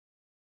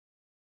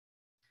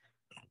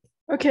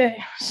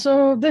Okay,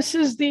 so this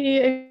is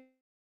the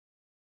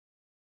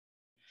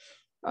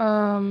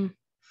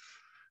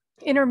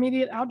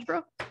intermediate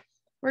algebra.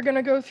 We're going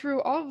to go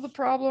through all of the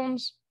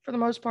problems for the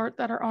most part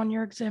that are on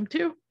your exam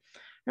 2.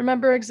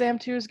 Remember, exam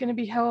 2 is going to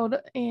be held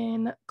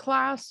in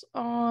class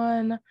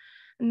on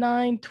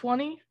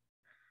 9/20,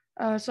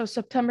 so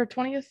September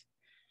 20th.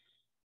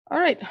 All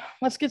right,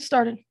 let's get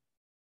started.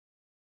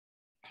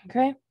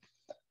 Okay,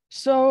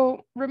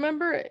 so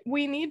remember,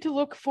 we need to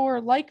look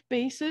for like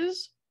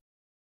bases.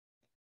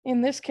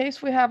 In this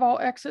case, we have all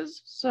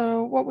x's.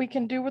 So what we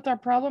can do with our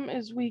problem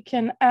is we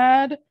can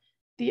add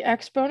the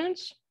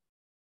exponents.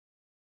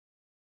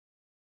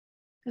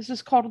 This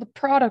is called the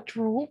product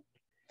rule.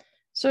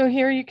 So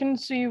here you can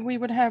see we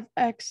would have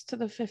x to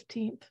the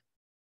 15th.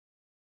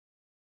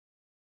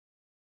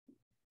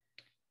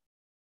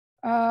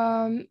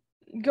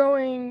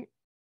 Going,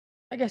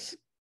 I guess,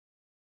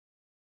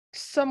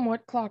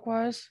 somewhat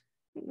clockwise.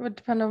 It would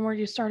depend on where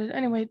you started.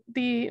 Anyway,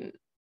 the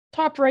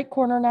top right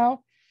corner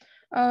now,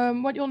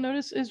 what you'll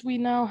notice is we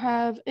now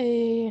have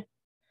a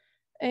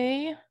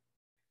and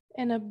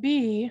a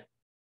B.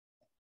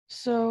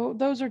 So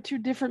those are two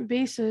different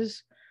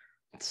bases.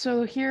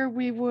 So here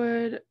we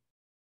would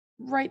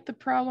write the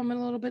problem a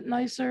little bit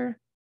nicer.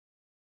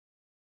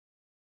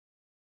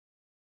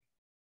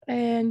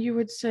 And you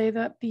would say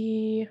that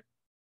the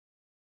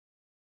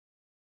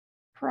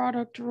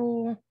product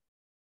rule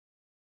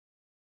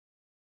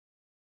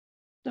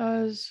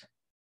does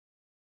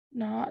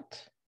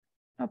not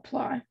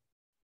apply.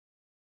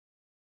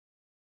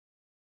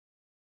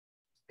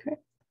 Okay.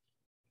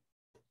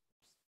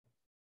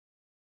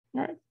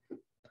 All right.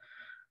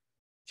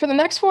 For the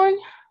next one,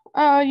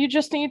 you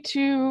just need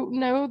to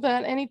know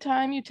that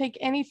anytime you take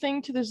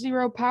anything to the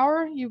 0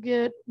 power, you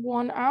get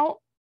 1 out.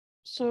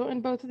 So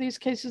in both of these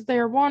cases, they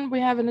are 1. We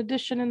have an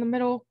addition in the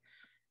middle.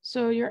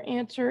 So your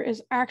answer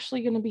is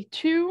actually going to be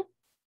 2.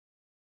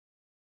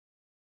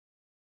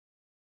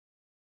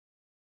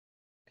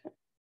 Okay.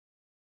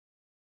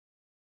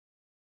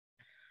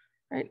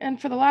 All right,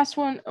 and for the last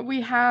one,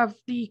 we have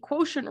the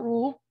quotient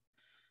rule.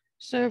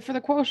 So for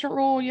the quotient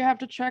rule, you have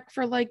to check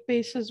for like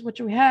bases,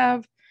 which we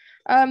have.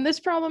 This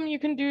problem, you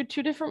can do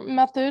 2 different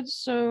methods.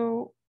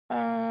 So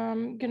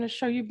I'm going to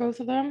show you both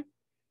of them.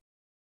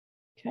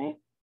 Okay.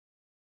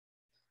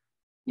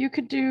 You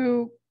could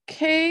do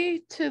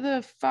k to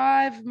the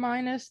 5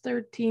 minus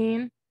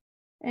 13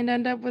 and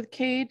end up with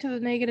k to the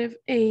negative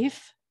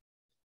 8th.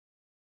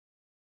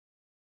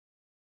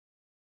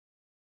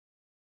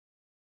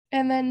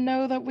 And then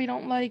know that we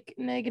don't like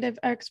negative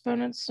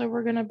exponents, so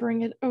we're going to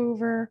bring it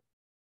over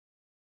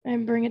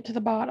and bring it to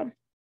the bottom.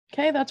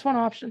 Okay, that's one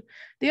option.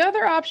 The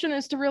other option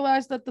is to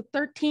realize that the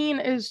 13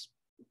 is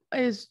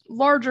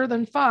larger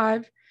than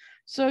 5,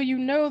 so you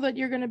know that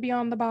you're going to be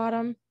on the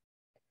bottom,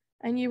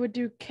 and you would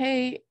do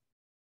k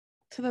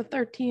to the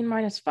 13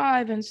 minus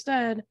 5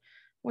 instead,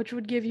 which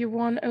would give you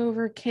 1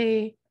 over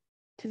k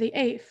to the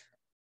 8th.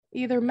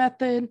 Either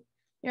method,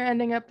 you're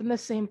ending up in the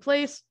same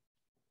place.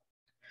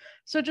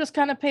 So just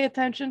kind of pay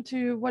attention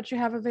to what you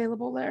have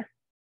available there.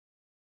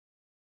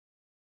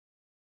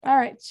 All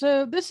right,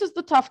 so this is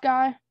the tough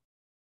guy.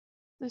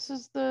 This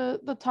is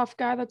the tough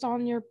guy that's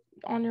on your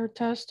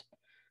test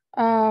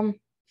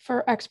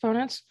for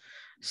exponents.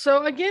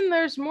 So again,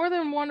 there's more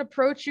than one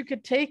approach you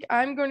could take.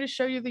 I'm going to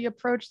show you the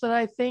approach that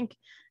I think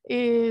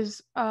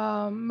is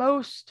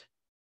most,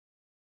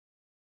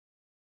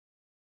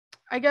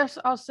 I guess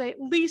I'll say,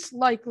 least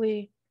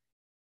likely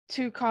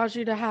to cause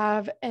you to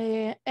have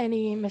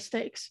any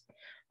mistakes.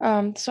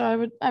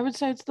 So I would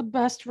say it's the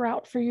best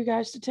route for you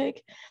guys to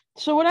take.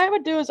 So what I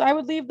would do is I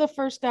would leave the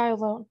first guy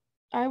alone.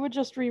 I would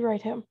just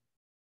rewrite him.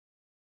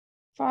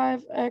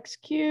 5x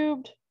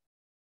cubed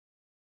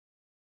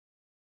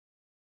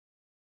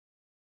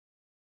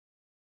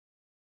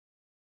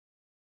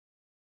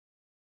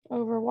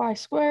over y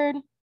squared.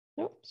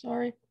 Nope,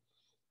 sorry.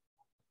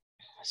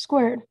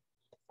 Squared.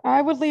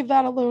 I would leave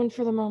that alone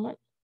for the moment.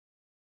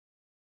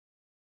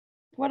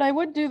 What I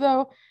would do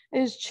though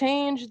is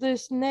change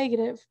this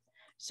negative.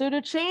 So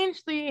to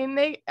change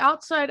the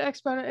outside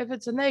exponent, if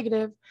it's a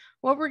negative,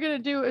 what we're going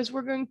to do is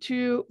we're going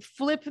to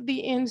flip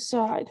the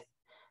inside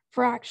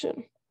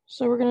fraction.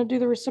 So we're going to do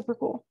the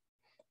reciprocal.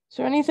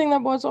 So anything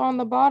that was on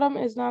the bottom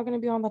is now going to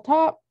be on the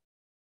top,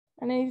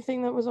 and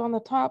anything that was on the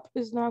top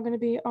is now going to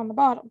be on the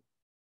bottom.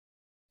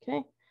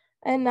 Okay,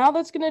 and now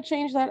that's going to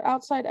change that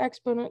outside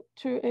exponent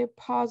to a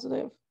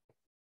positive.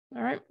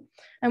 All right,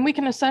 and we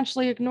can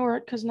essentially ignore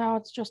it because now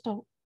it's just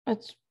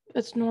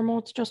it's normal.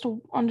 It's just a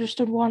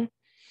understood one.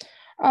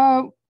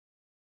 The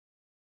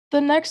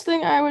next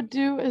thing I would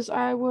do is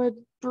I would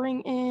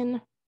bring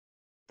in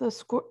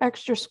the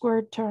extra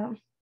squared term.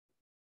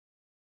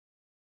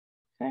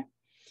 Okay,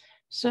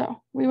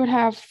 so we would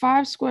have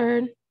 5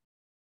 squared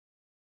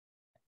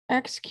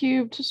x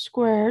cubed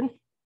squared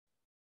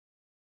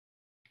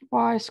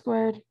y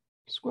squared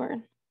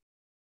squared.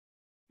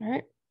 All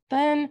right,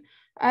 then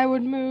I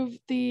would move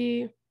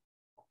the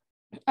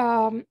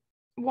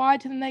y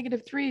to the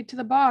negative 3 to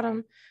the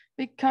bottom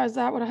because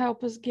that would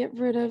help us get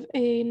rid of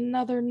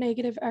another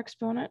negative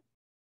exponent.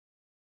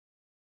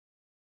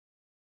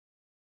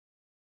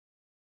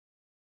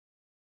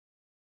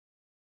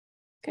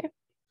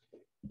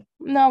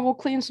 Now we'll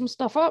clean some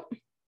stuff up.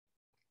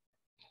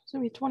 It's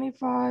going to be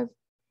 25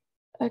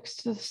 x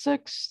to the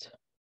 6th,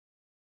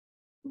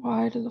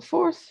 y to the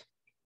 4th.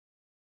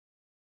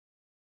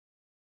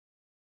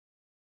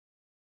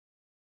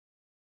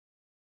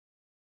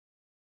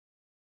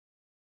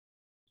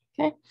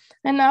 Okay,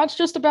 and now it's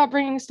just about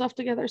bringing stuff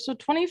together. So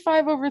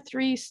 25 over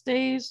 3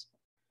 stays.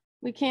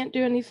 We can't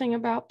do anything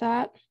about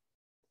that.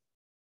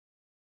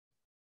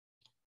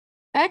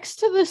 X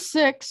to the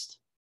 6th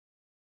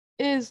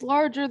is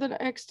larger than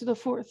x to the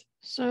 4th.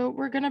 So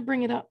we're going to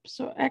bring it up.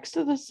 So x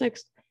to the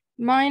 6th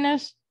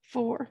minus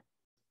 4.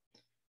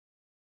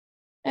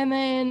 And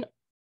then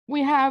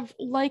we have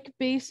like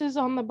bases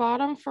on the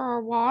bottom for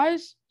our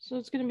y's. So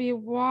it's going to be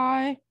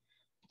y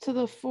to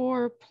the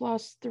 4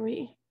 plus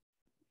 3.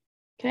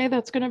 Okay,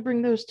 that's going to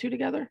bring those two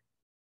together.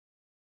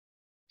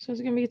 So it's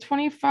going to be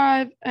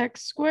 25x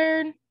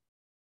squared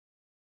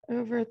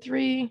over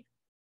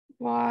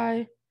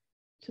 3y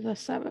to the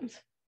 7th.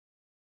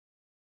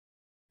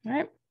 All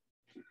right.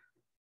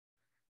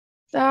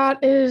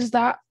 That is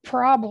that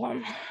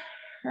problem.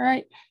 All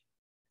right,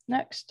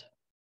 next.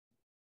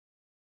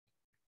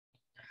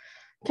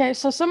 Okay,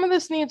 so some of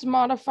this needs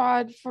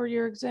modified for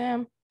your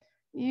exam.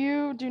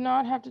 You do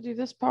not have to do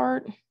this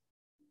part.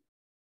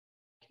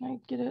 Can I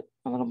get it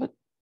a little bit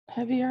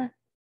heavier?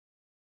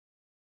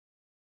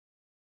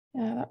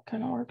 Yeah, that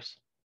kind of works.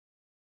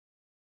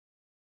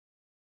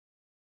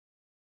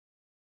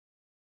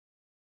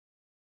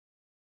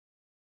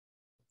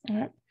 All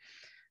right.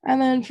 And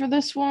then for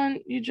this one,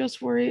 you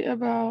just worry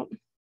about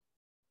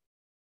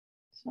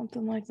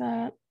something like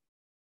that.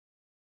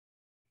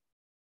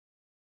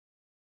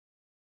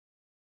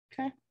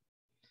 Okay.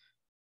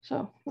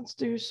 So let's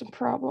do some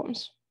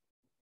problems.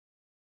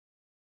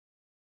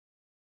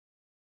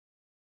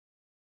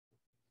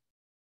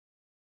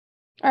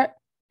 All right.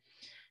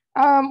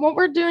 What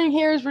we're doing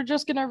here is we're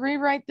just going to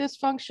rewrite this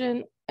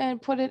function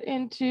and put it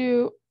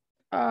into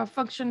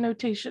function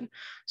notation.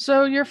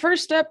 So your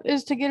first step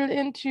is to get it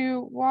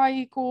into y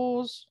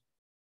equals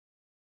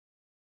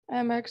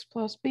mx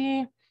plus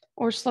b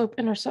or slope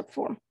intercept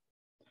form.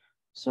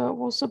 So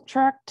we'll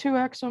subtract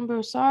 2x on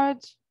both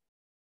sides.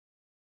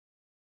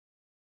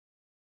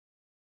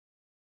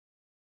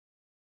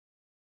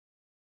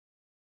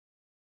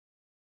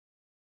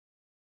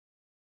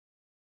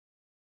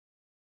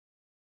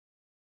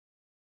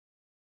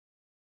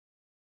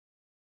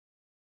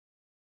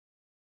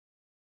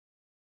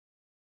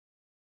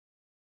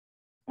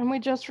 And we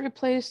just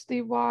replace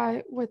the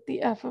y with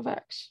the f of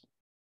x.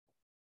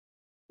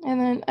 And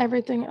then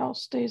everything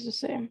else stays the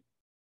same.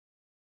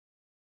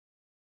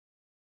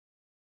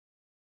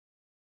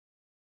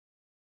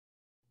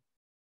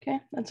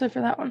 Okay, that's it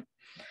for that one.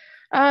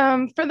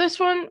 For this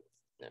one,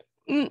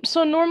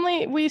 so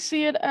normally we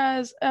see it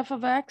as f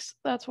of x.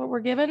 That's what we're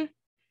given,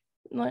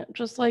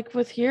 just like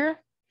with here.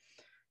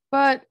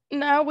 But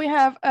now we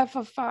have f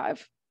of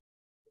 5.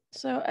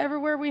 So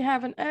everywhere we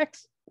have an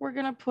x, we're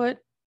going to put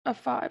a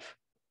 5.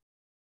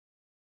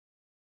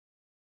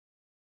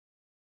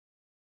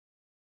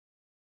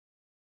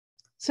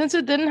 Since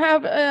it didn't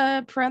have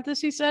a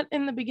parenthesis set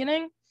in the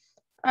beginning,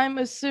 I'm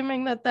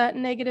assuming that that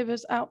negative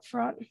is out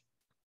front.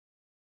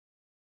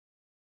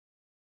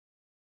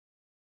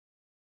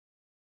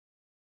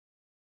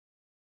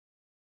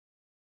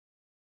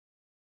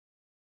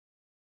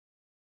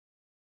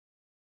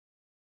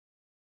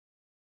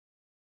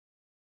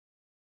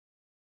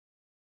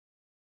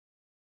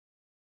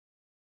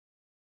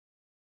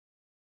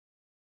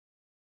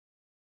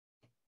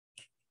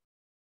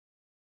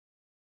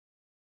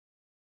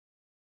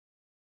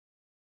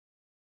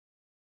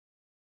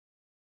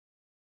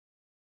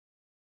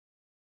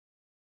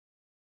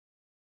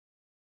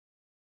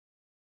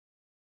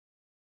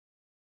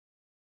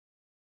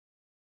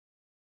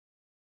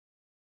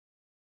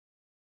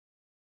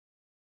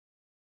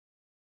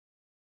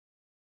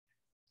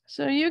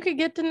 So you could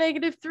get to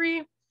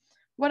 -3.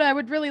 What I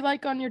would really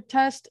like on your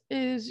test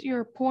is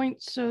your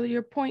point. So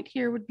your point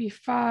here would be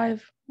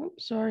 5.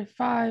 Oops, sorry,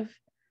 5,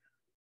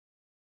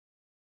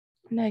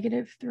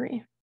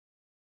 -3.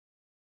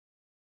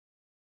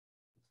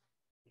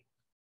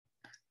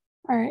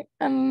 All right,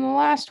 and the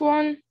last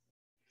one,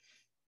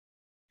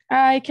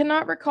 I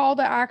cannot recall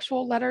the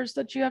actual letters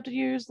that you have to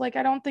use. Like,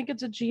 I don't think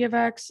it's a G of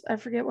X. I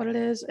forget what it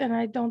is, and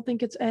I don't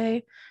think it's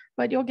A,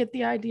 but you'll get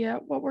the idea.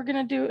 What we're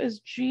going to do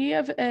is G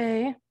of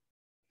A.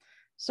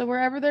 So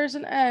wherever there's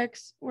an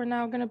X, we're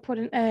now going to put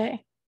an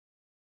A.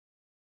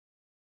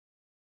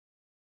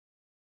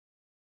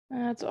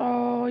 And that's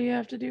all you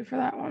have to do for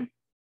that one.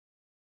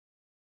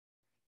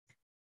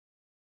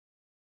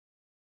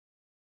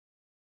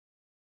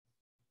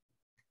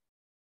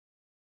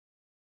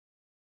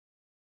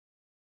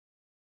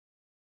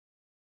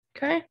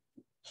 Okay.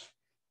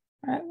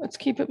 All right, let's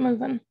keep it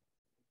moving.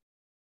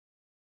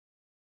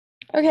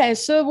 Okay,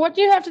 so what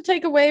you have to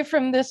take away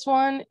from this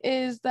one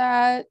is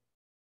that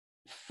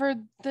for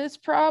this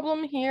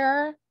problem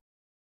here,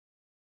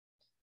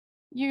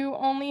 you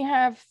only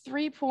have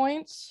 3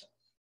 points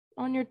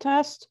on your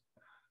test.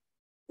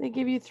 They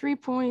give you 3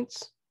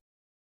 points.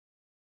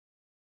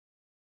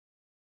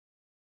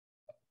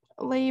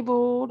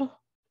 labeled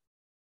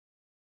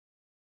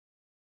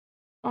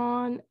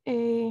on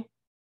a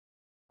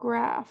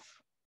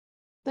graph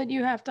that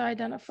you have to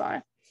identify.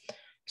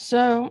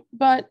 So,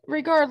 but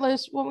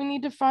regardless, what we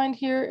need to find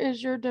here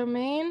is your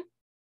domain.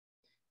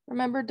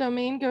 Remember,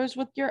 domain goes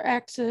with your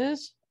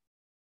x's.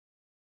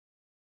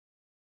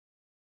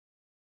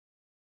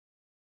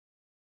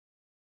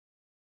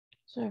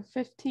 So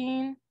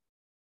 15,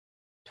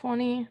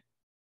 20,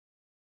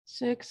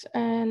 6,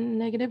 and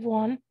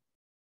 -1.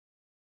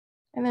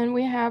 And then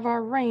we have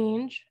our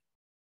range.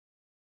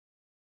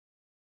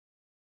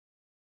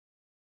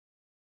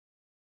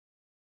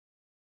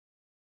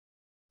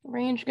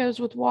 Range goes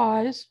with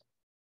y's.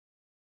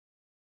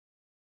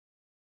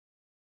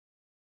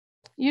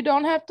 You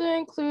don't have to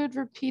include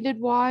repeated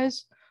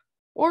y's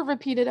or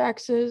repeated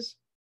x's.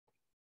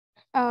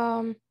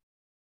 You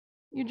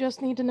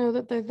just need to know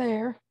that they're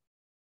there.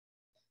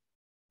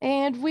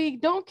 And we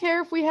don't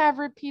care if we have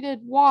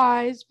repeated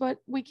y's, but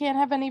we can't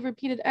have any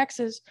repeated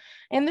x's.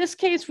 In this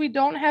case, we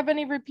don't have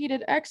any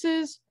repeated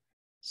x's,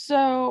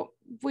 so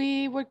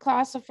we would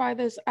classify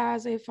this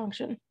as a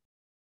function.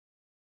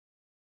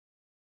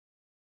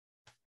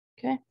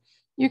 Okay.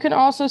 You can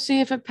also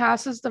see if it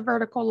passes the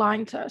vertical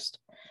line test.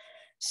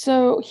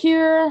 So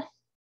here,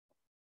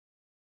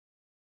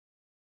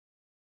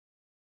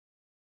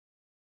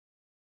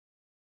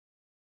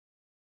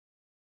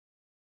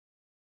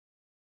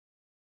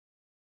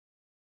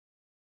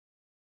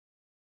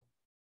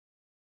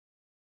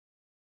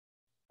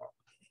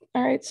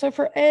 all right, so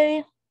for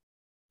A,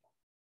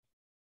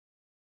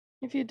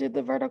 if you did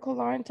the vertical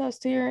line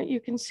test here,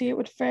 you can see it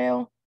would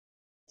fail.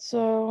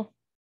 So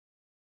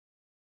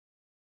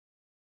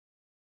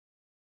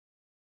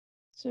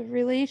it's a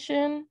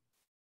relation,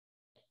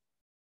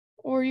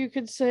 or you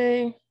could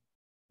say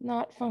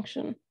not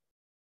function.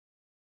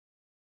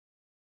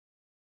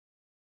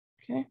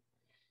 Okay.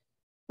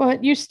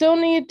 But you still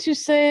need to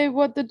say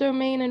what the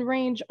domain and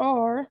range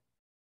are.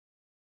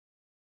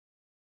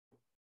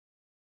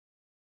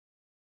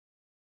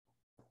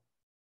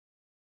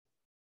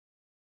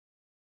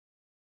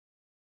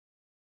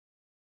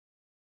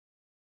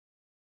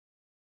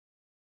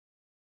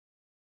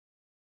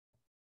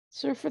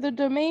 So for the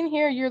domain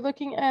here, you're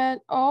looking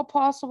at all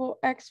possible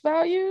x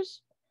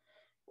values.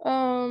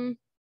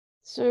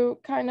 So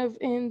kind of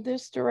in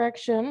this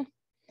direction.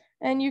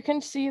 And you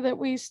can see that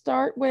we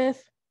start with,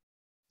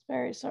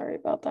 very sorry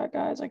about that,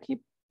 guys. I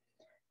keep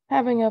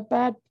having a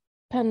bad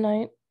pen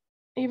night,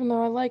 even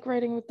though I like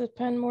writing with this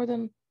pen more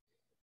than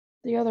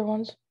the other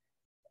ones.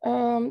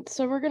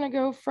 So we're going to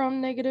go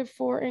from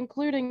 -4,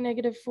 including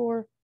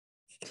 -4,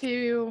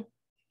 to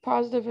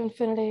positive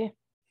infinity.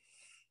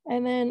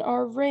 And then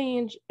our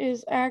range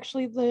is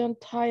actually the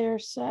entire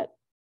set.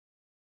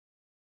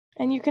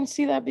 And you can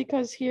see that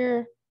because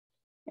here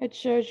it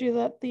shows you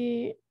that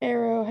the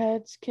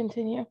arrowheads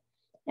continue.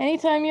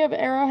 Anytime you have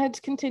arrowheads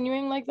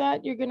continuing like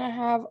that, you're going to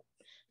have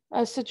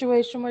a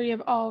situation where you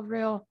have all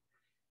real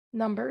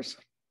numbers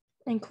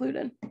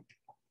included.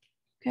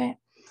 Okay.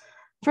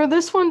 For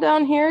this one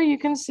down here, you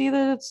can see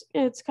that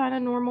it's kind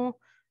of normal.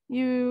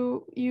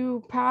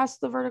 You pass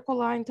the vertical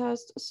line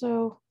test,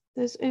 so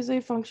this is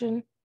a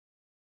function.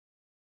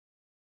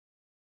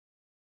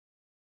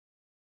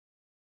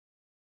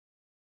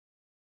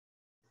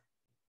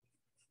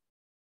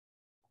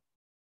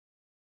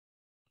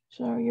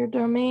 So your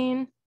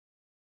domain,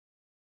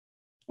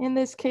 in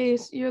this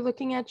case, you're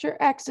looking at your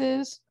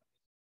x's.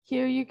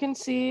 Here you can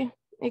see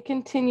it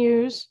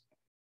continues.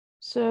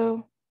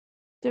 So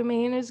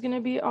domain is going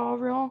to be all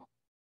real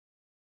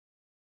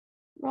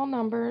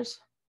numbers.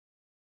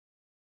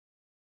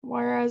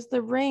 Whereas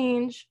the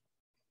range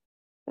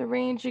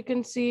you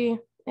can see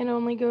it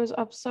only goes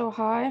up so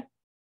high,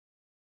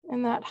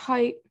 and that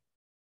height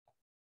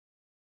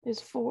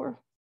is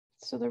 4.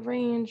 So the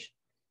range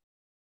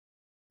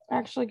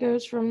actually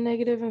goes from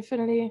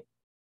 -infinity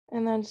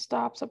and then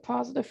stops at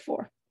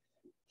 +4.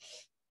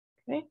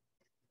 Okay.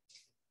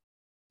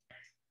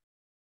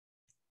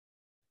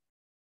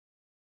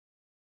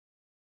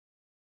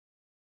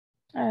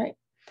 All right.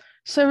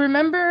 So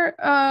remember,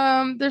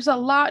 there's a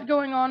lot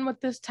going on with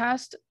this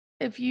test.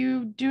 If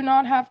you do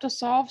not have to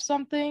solve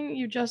something,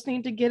 you just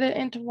need to get it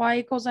into y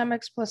equals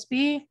mx plus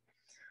b.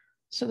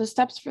 So the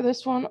steps for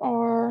this one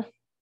are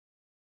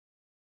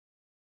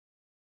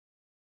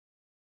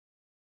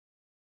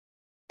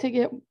to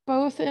get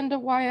both into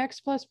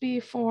yx plus b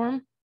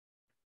form,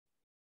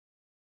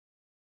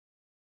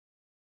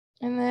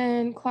 and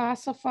then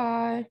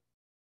classify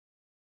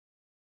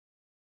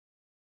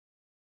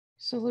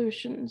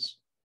solutions.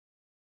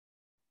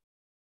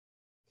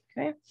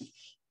 Okay,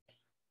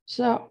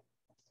 so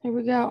here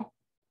we go.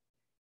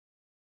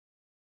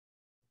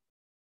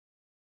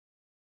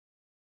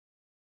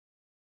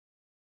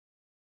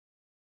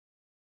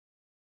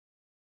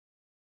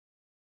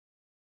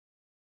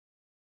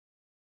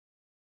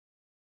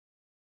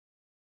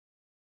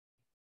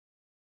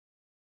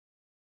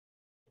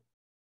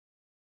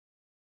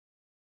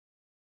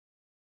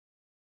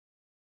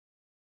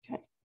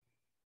 Okay.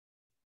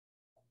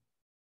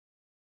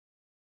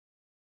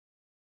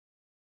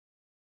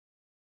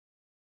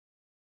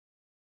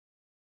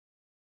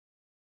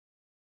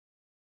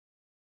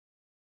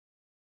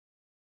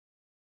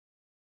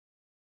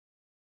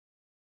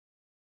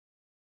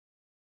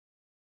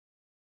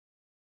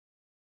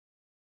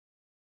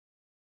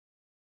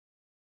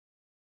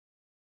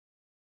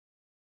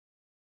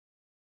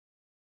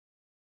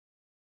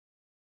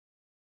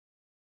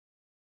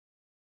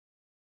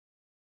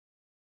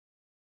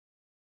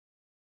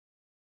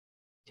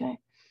 Okay.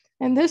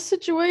 In this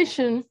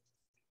situation,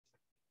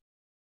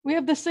 we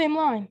have the same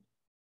line.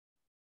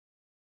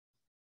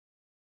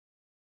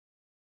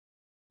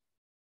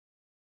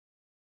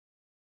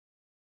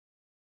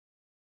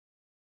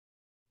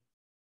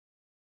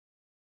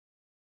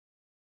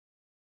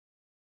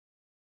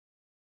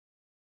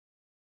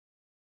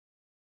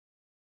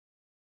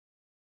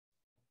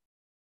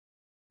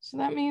 So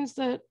that means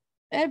that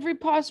every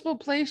possible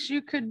place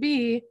you could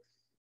be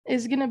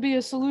is going to be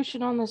a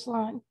solution on this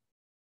line.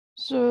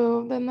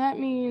 So then that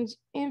means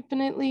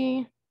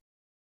infinitely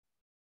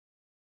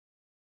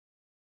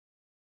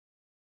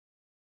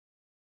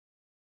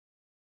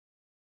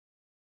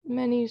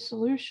many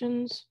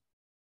solutions.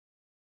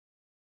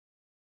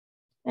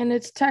 And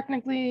it's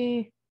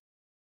technically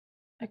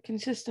a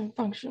consistent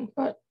function,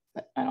 but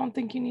I don't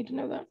think you need to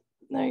know that.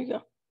 There you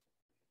go.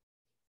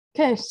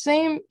 Okay,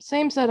 same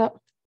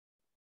setup.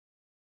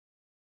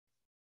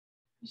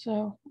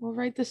 So we'll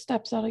write the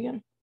steps out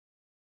again.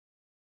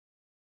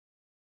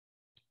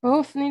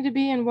 Both need to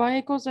be in y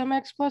equals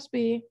mx plus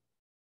b.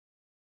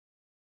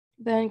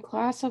 Then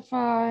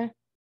classify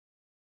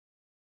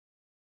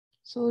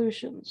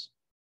solutions.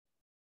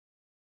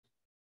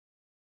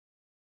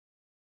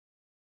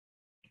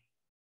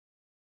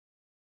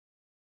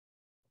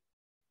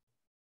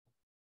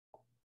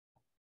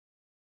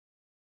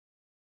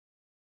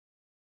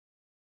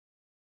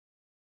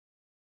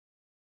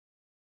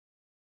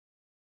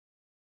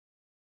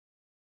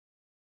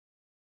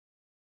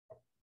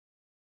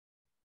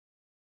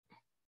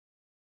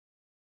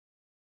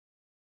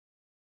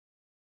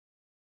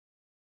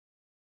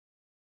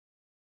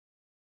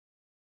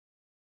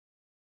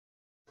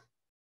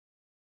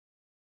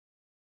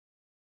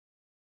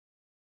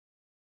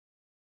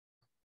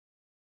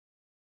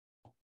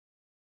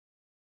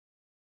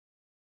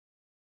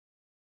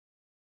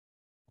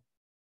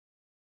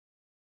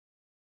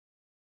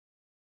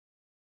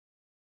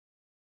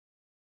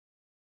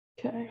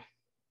 Okay.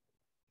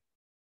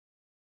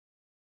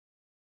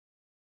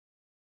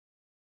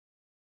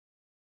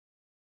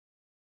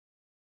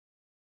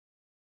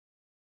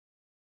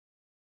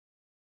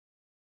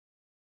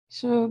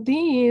 So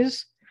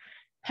these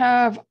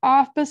have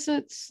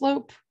opposite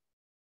slope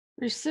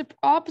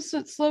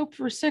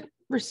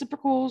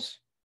reciprocals.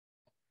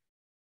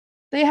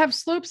 They have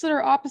slopes that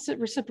are opposite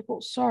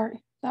reciprocals.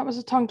 Sorry, that was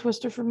a tongue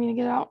twister for me to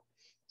get out.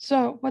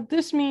 So what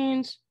this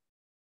means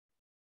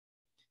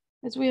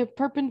is we have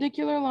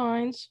perpendicular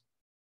lines.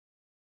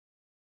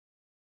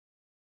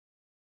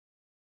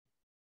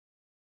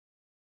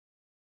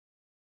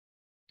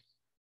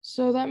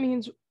 So that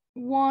means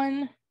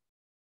one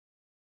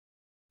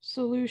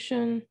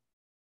solution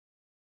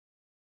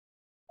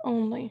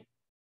only.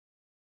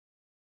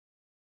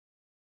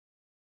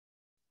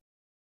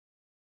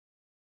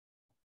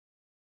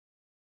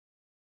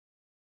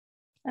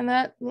 And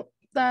that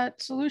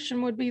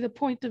solution would be the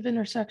point of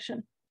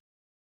intersection.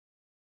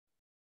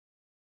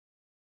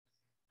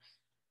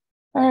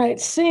 All right,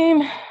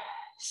 same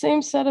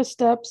set of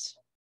steps.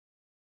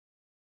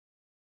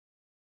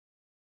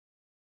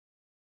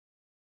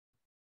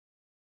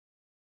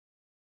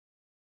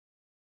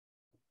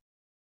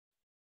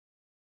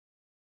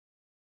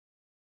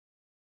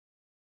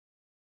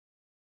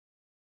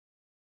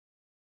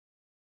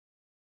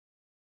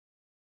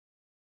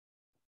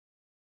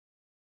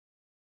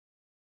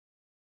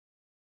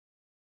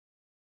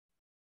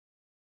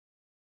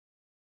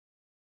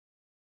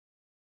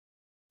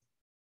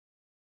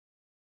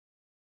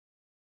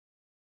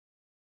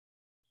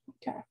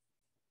 Okay.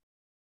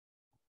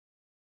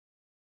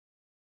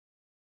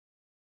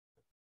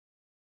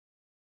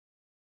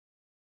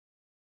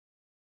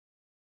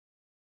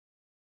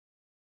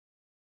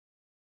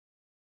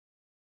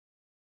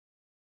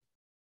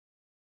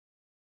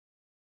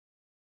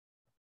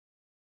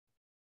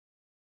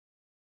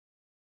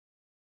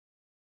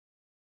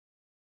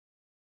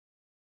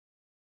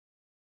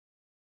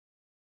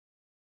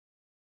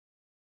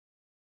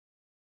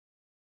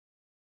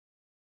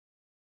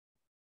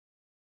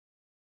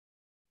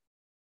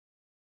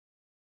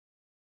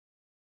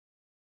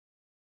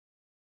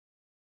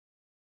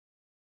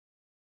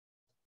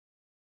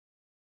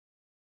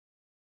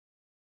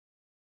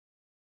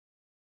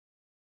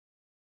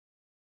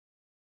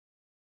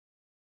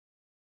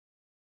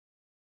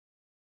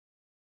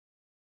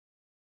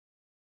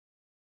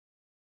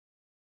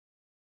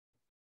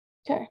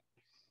 Okay.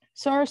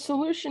 So our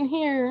solution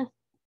here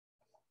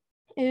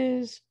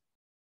is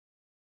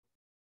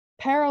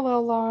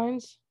parallel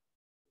lines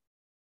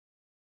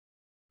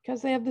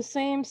because they have the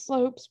same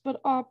slopes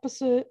but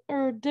opposite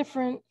or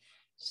different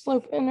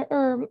slope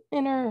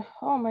inner.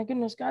 Oh my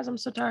goodness, guys, I'm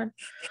so tired.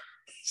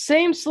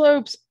 Same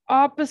slopes,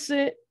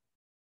 opposite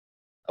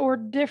or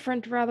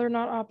different, rather,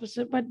 not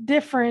opposite, but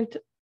different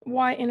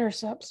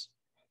y-intercepts.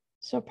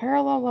 So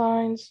parallel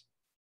lines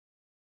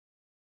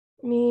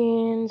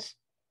means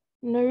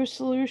no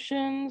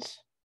solutions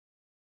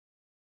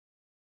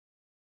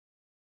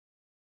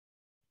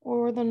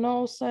or the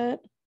null set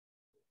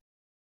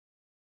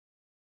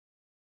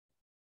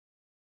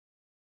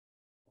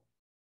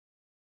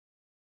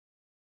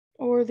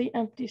or the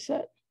empty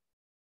set.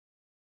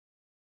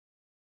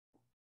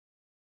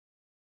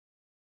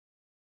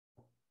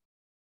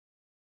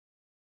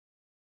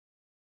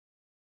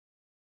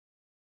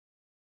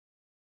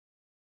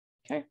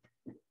 Okay.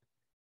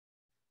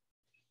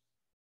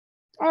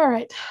 All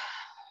right.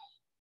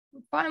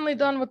 We're finally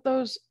done with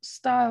those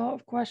style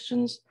of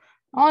questions.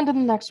 On to the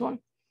next one.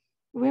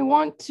 We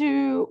want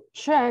to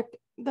check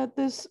that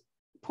this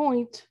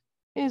point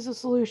is a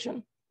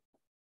solution.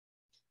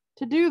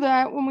 To do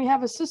that, when we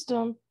have a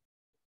system,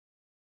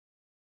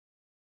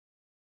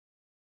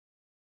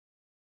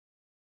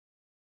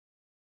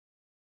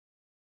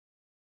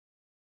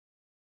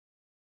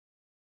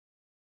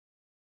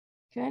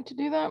 okay, to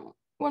do that,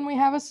 when we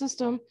have a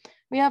system,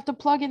 we have to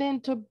plug it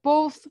into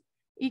both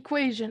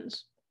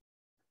equations.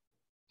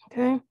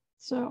 Okay,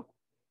 so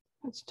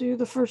let's do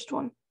the first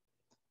one.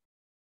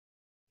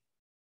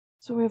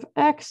 So we have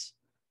x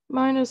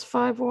minus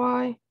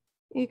 5y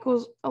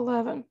equals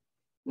 11.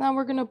 Now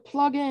we're going to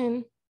plug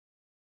in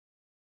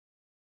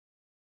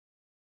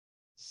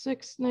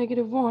 6,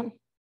 negative 1.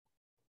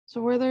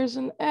 So where there's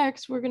an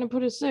x, we're going to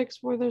put a 6.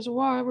 Where there's a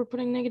y, we're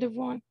putting negative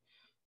 1.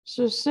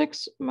 So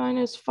 6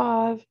 minus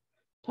 5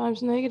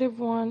 times negative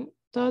 1,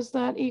 does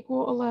that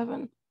equal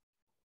 11?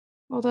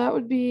 Well, that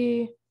would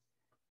be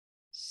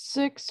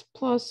 6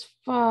 plus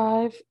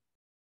 5.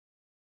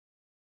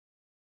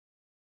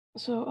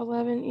 So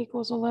 11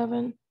 equals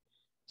 11.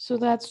 So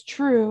that's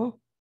true.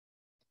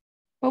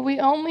 But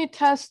we only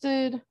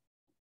tested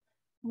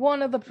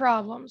one of the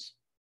problems.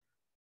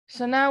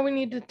 So now we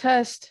need to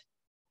test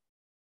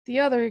the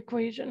other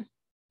equation.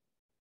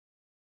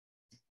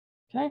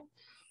 Okay,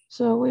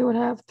 so we would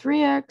have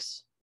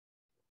 3x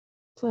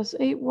plus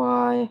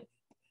 8y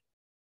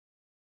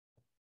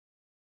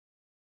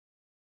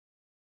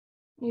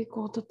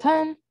equal to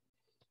 10.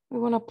 We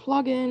want to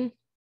plug in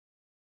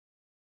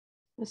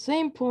the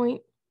same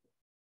point.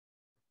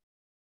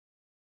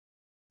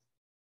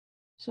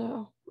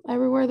 So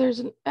everywhere there's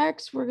an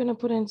x, we're going to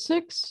put in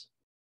 6.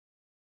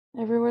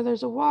 Everywhere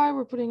there's a y,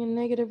 we're putting in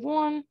negative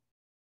 1.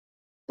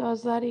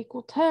 Does that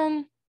equal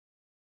 10?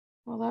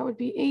 Well, that would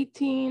be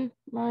 18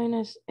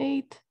 minus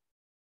 8.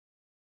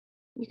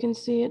 You can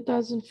see it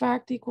does in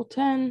fact equal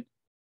 10.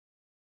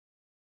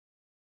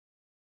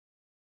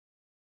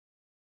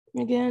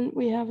 Again,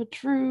 we have a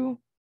true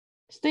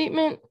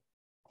statement.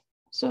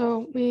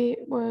 So we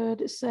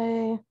would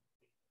say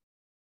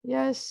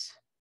yes.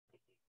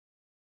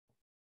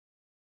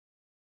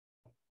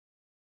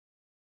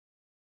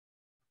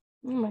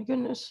 Oh my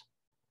goodness.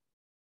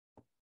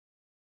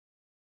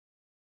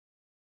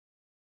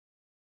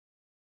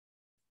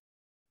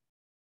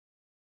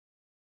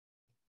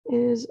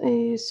 Is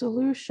a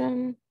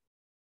solution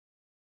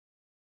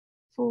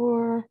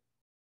for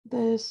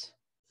this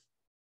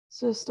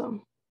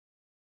system.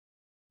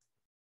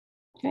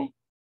 Okay.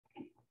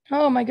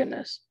 Oh my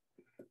goodness.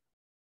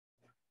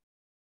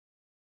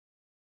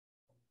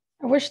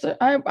 I wish that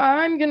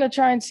I'm gonna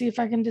try and see if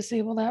I can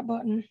disable that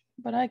button,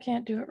 but I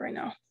can't do it right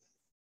now.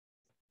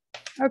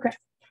 Okay.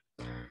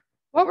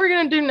 What we're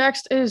gonna do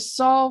next is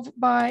solve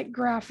by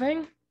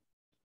graphing.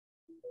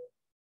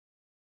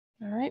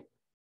 All right.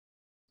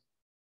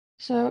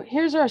 So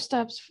here's our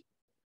steps.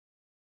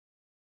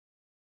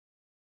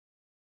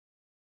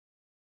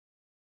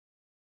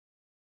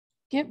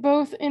 Get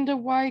both into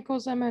y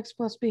equals mx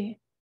plus b.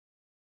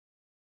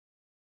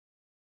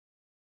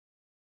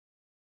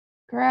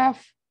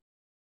 Graph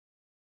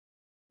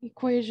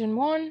equation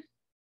 1.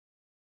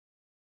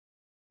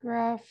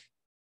 Graph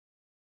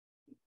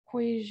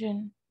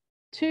equation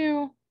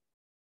 2.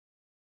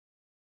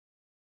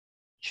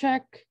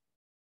 Check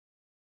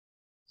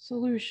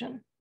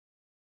solution.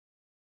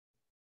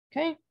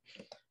 Okay,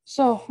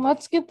 so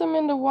let's get them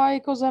into y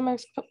equals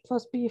mx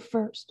plus b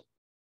first.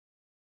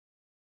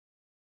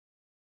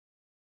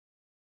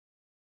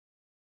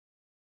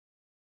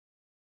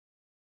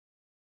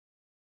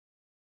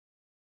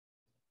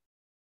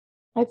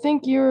 I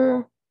think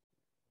your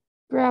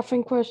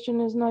graphing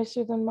question is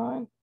nicer than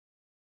mine.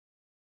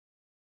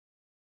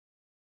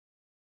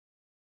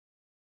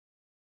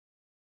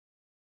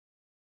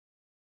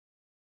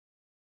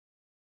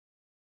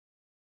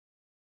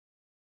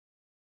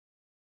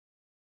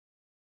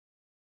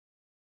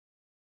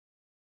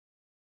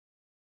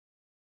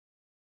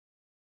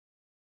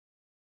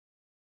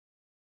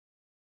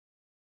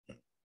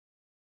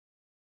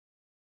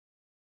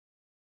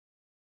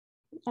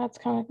 That's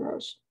kind of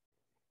gross.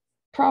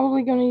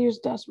 Probably going to use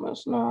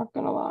Desmos, not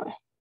going to lie.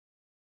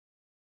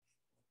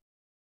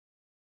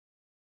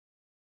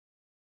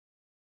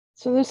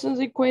 So this is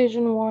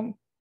equation 1.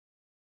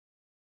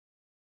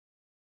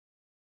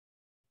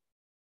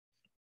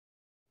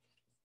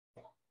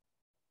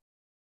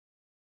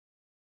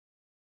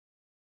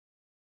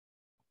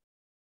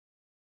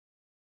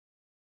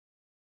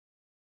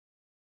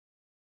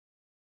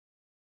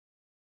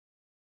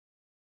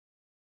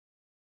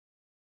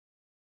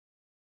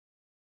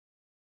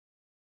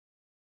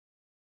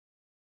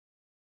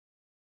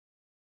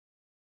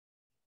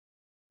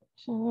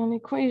 So then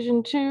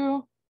equation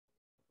 2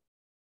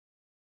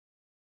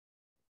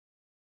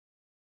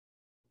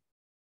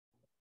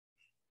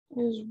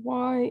 is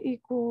y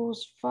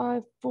equals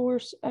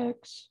 5/4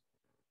 x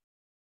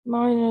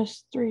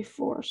minus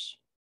 3/4.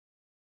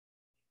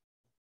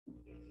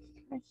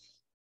 Okay.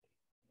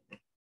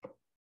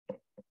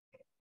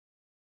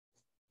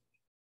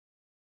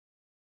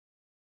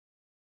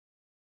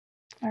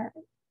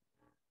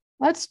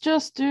 let's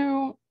just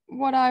do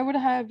what I would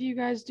have you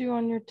guys do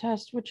on your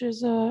test, which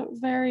is a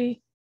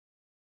very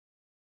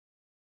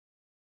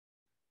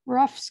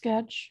rough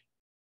sketch.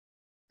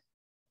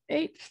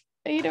 8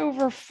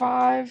 over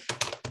 5.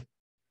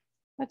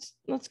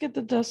 Let's get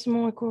the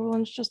decimal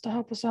equivalents just to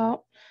help us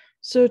out.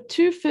 So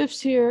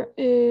 2/5 here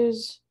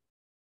is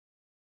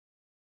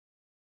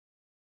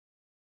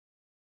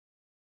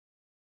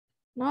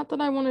not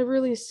that I want to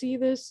really see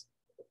this.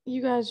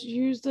 You guys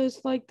use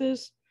this like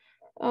this.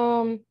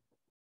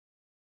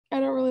 I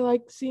don't really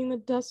like seeing the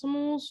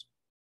decimals,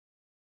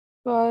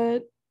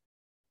 but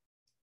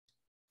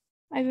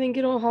I think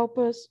it'll help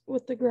us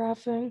with the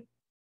graphing.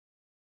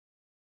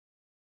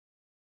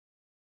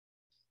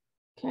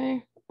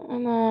 Okay,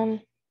 and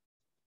then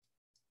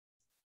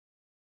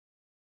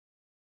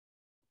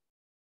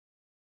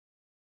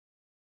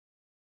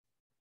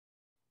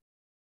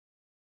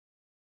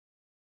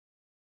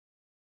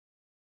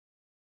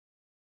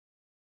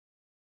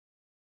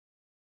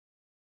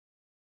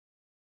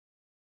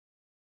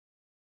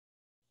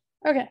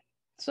okay,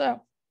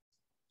 so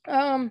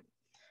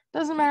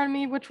doesn't matter to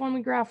me which one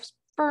we graph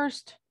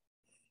first.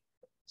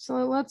 So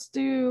let's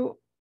do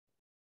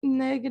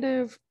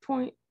negative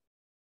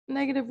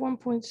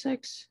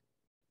 1.6.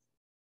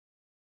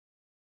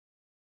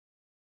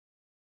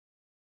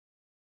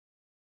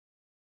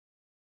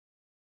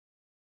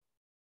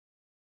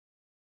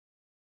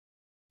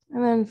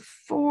 And then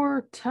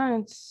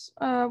 4/10.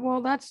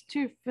 Well, that's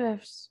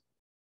 2/5.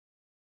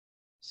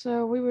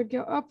 So we would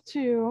go up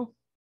to,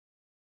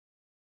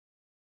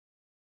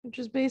 which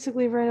is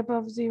basically right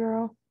above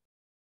 0,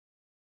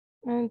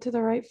 and to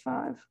the right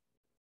 5.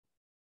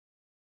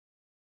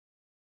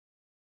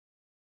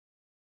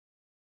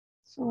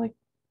 So like,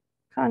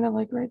 kind of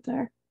like right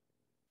there.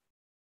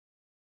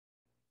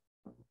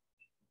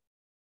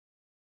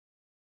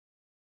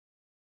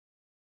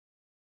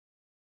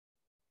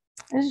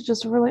 This is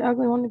just a really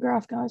ugly one to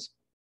graph, guys.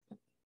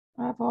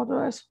 I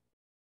apologize.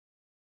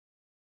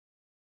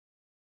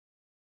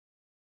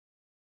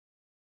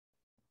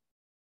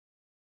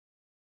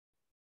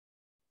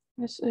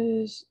 This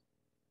is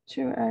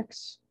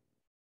 2x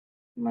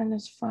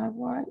minus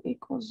 5y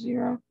equals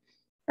 0.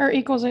 Or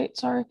equals 8,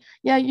 sorry.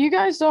 Yeah, you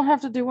guys don't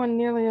have to do one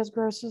nearly as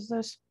gross as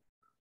this.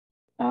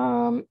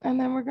 And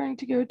then we're going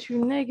to go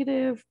to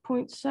negative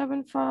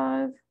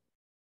 0.75.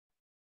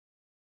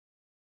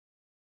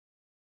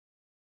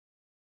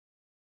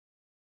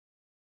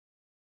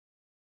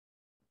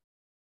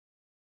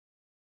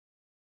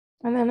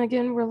 And then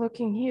again, we're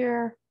looking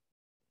here.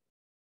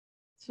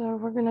 So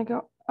we're going to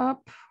go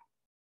up.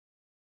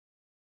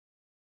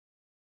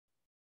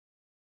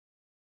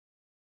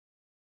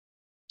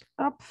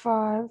 Up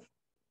 5.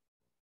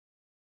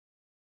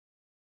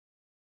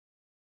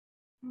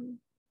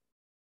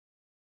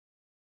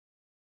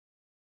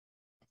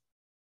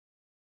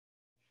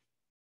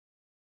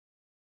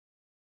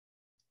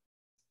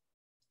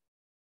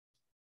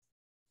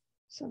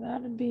 So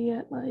that would be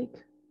at like,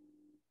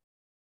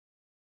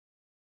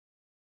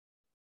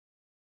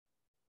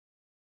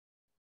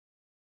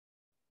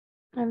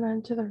 and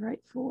then to the right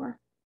 4.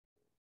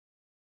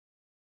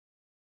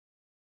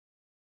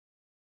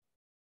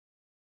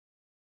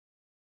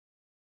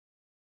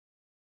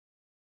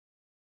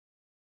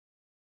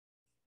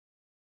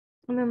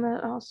 And then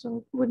that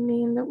also would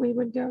mean that we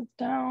would go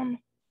down.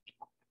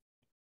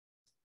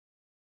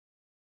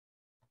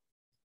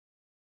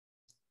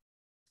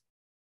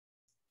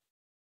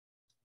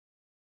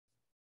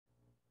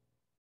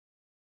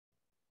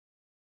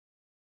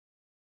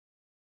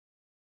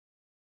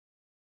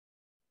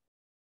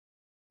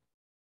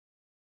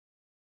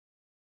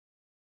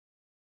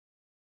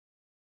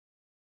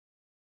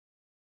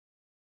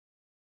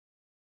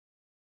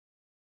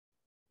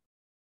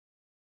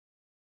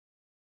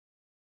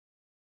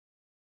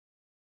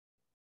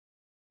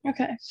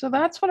 Okay, so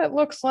that's what it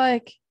looks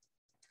like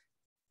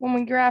when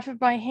we graph it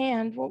by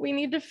hand. What we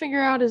need to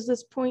figure out is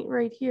this point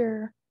right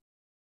here.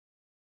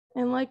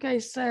 And like I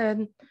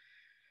said,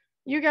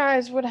 you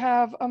guys would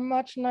have a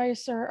much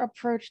nicer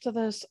approach to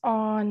this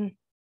on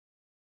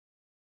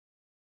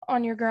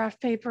your graph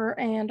paper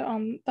and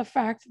on the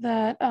fact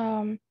that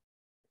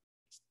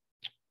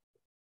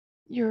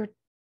your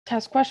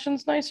test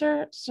question's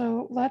nicer.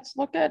 So let's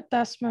look at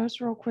Desmos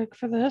real quick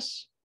for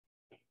this.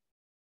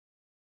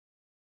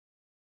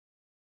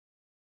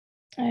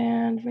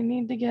 And we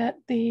need to get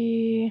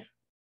the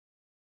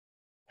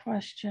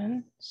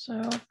question. So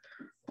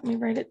let me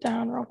write it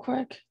down real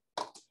quick.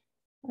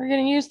 We're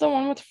going to use the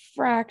one with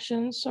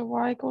fractions. So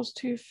y equals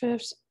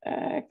 2/5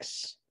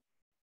 x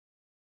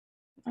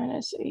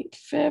minus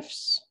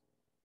 8/5,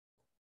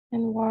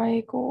 and y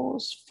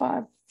equals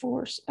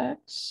 5/4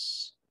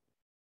 x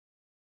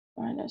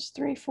minus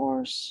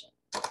 3/4.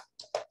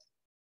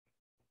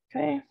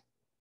 Okay.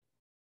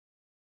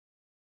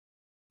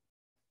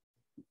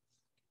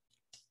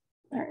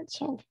 All right,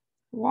 so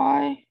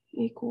y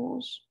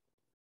equals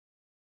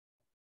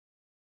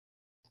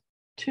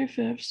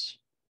 2/5.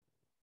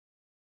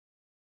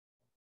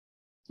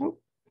 Oh.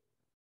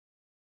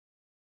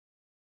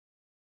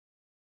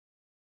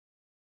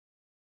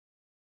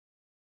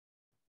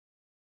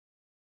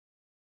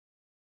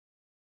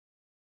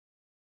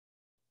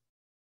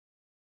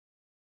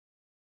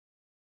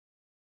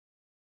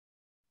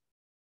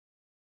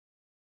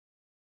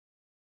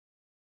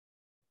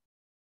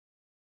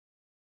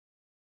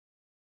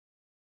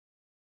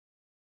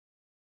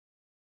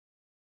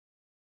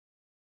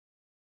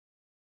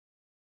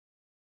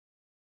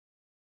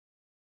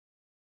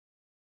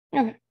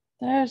 Okay,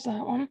 there's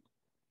that one.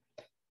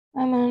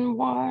 And then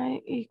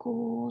y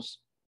equals,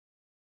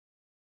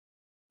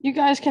 you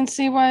guys can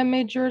see why I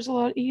made yours a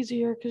lot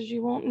easier because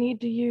you won't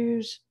need to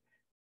use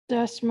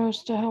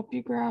Desmos to help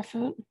you graph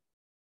it.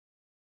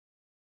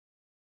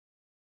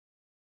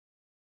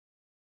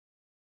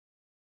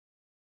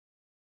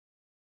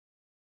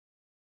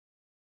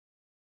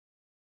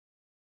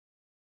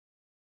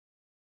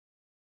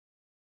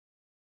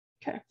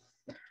 Okay,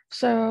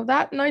 so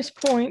that nice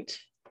point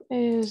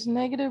is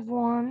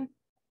 -1,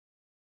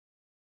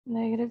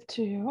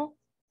 -2.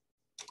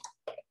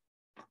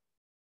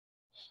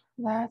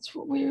 That's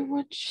what we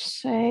would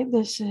say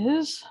this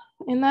is.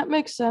 And that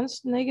makes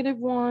sense.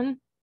 -1.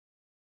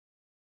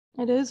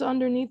 It is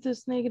underneath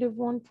this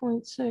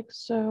 -1.6.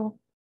 So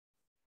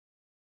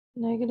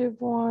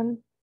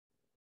 -1,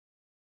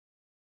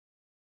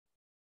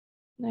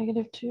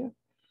 -2.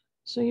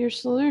 So your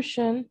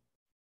solution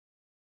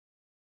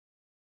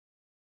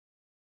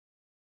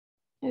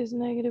is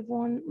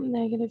 -1,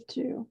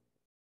 -2.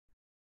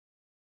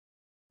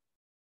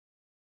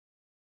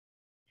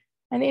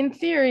 And in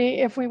theory,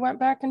 if we went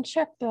back and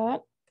checked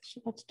that,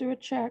 so let's do a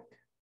check.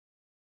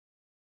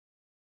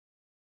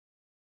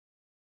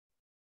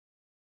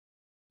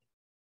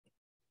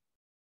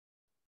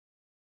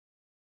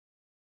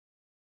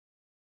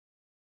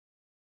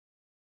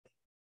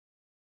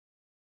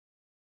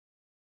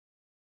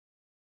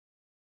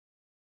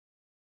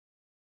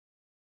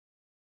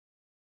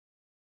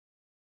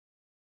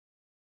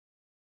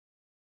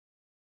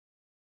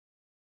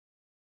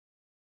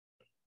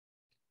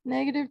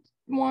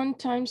 -1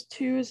 times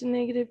 2 is a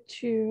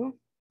 -2.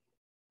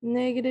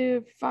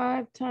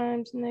 -5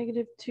 times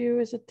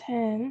 -2 is a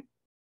 10.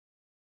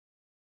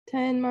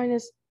 10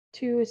 minus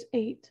 2 is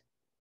 8.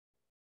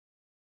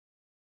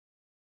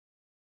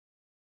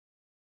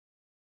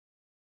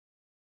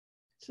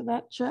 So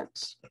that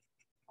checks.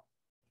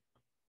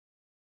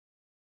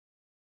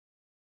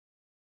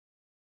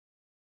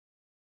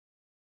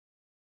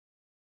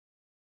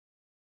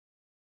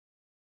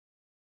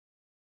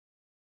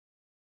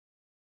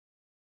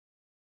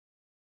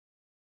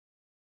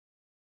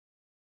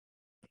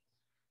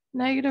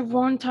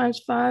 -1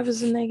 times 5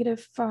 is a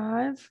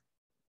 -5.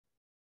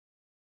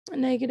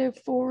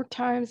 -4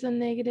 times a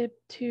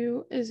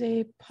 -2 is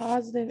a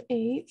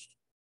 +8.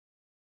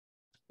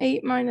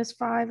 8 minus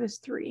 5 is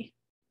 3.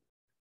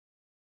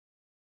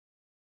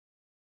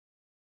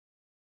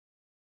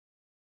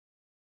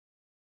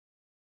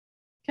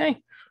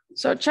 Okay,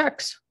 so it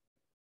checks.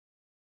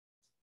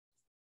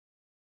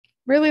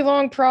 Really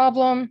long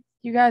problem.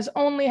 You guys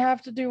only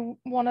have to do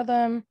one of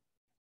them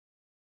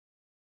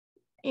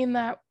in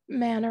that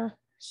manner.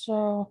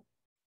 So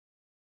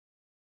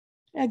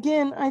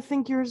again, I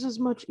think yours is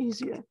much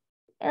easier.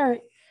 All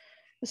right,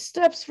 the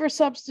steps for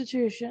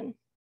substitution.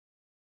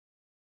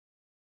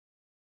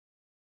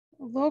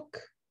 Look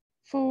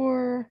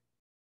for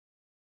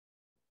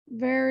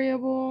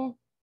variable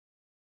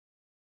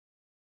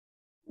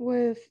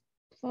with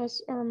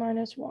plus or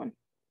minus 1.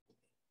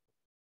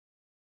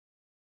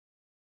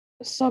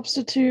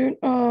 Substitute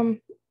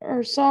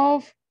or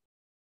solve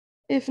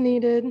if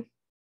needed.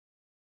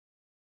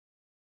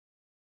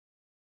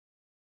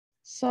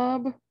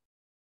 Substitute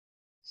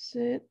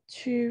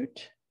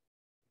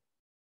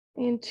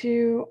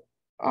into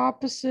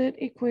opposite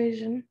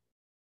equation.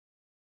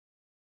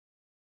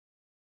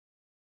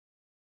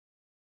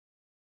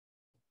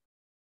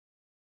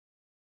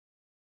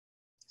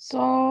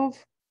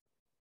 Solve,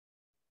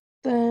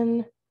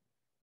 then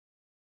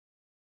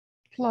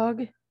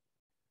plug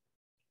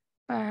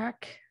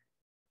back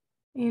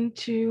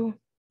into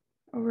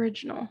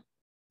original.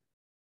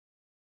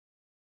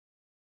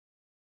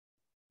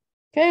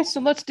 Okay,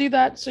 so let's do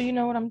that so you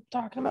know what I'm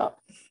talking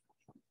about.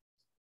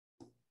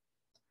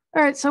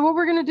 All right, so what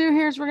we're going to do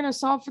here is we're going to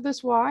solve for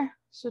this y.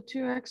 So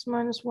 2x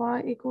minus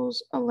y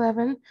equals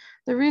 11.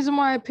 The reason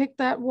why I picked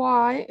that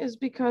y is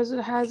because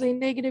it has a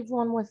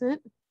 -1 with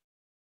it.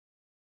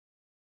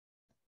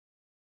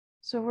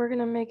 So we're going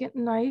to make it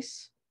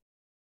nice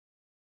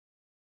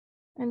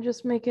and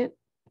just make it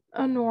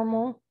a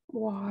normal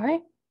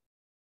y.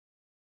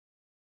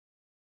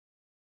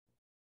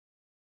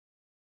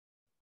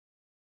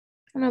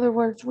 In other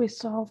words, we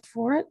solved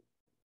for it.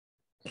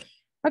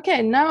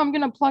 Okay, now I'm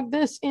going to plug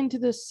this into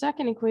the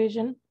second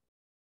equation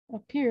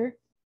up here.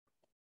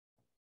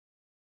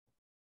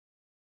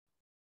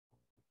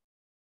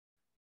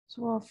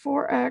 So we'll have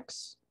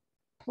 4x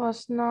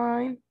plus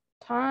 9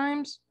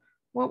 times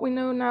what we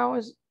know now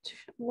is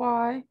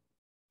y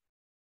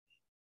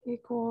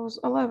equals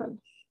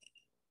 11.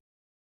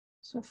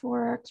 So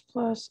 4x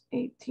plus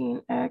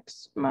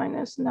 18x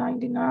minus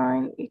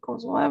 99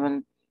 equals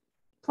 11,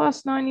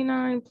 plus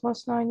 99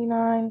 plus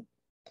 99.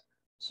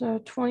 So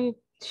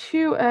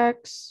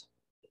 22x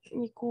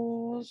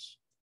equals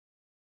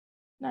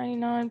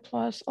 99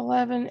 plus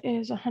 11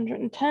 is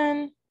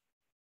 110.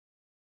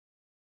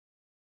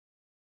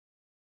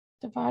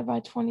 Divide by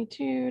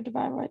 22,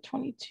 divide by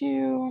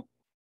 22.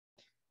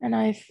 And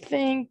I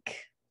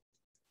think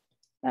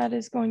that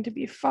is going to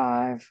be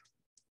 5.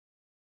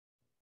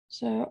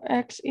 So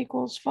x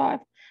equals 5.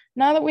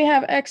 Now that we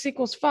have x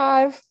equals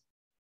 5,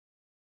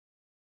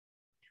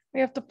 we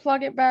have to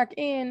plug it back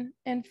in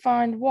and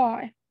find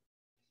y.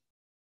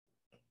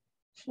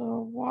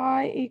 So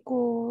y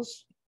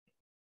equals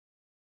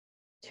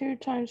 2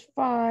 times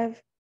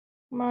 5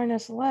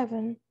 minus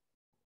 11.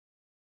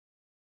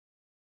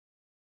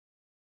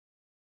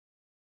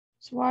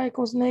 So y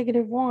equals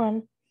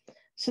 -1.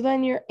 So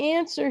then your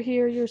answer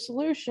here, your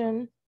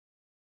solution,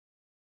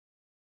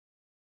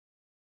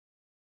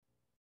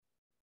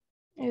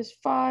 is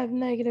 5,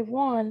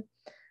 -1.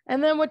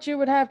 And then what you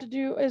would have to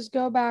do is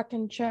go back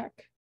and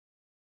check.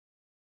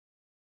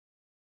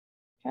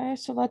 Okay,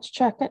 so let's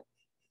check it.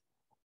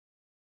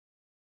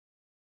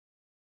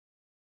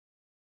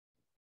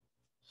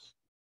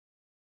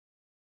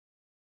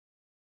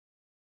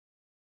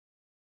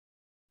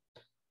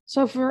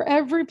 So for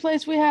every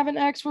place we have an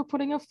x, we're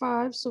putting a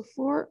 5. So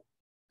 4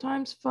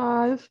 times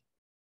 5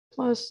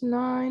 plus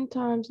 9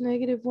 times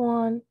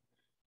 -1.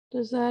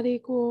 Does that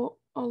equal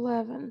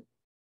 11?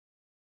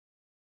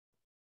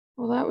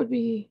 Well, that would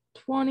be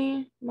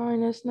 20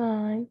 minus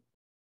 9,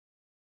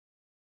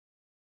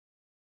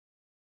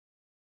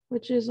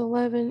 which is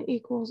 11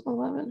 equals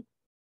 11.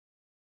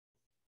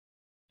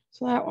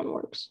 So that one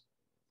works.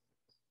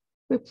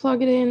 We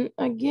plug it in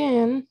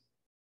again.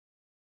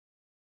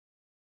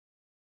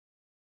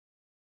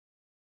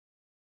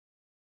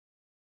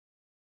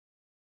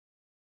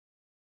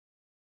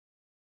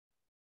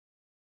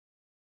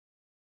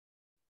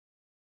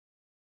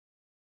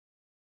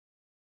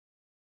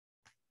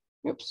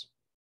 Oops.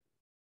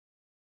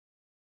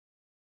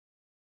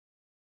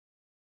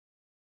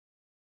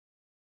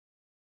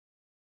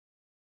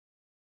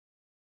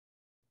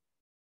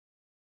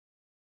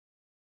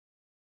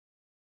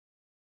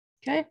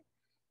 Okay,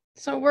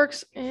 so it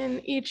works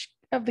in each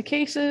of the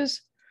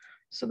cases.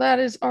 So that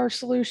is our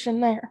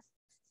solution there.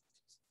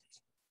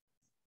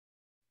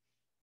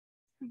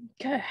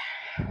 Okay.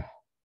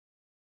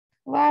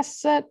 Last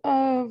set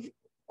of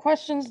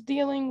questions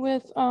dealing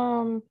with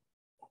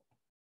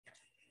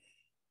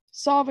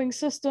solving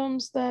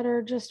systems that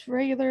are just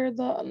regular.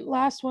 The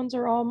last ones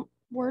are all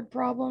word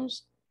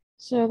problems.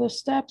 So the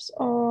steps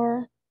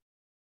are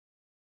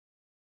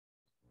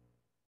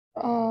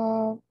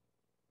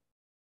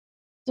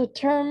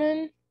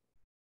determine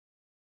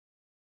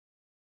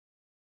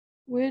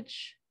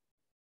which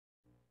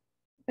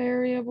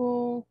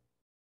variable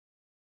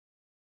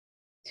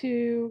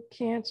to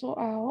cancel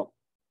out,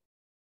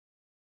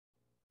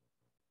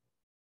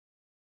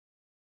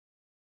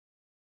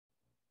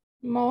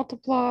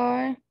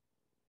 multiply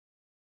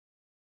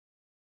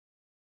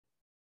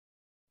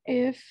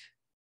if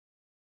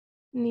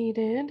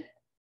needed,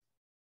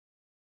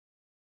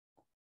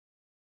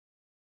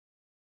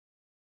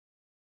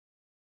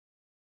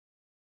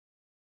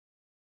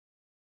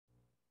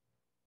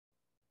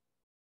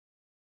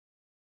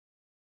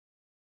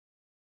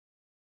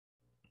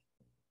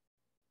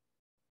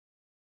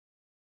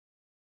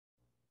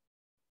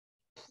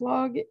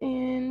 plug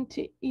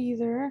into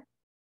either,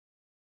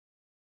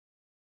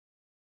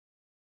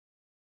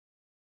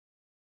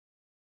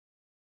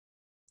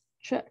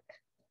 check.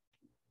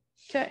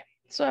 Okay,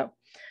 so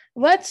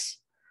let's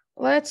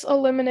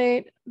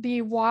eliminate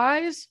the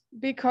y's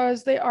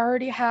because they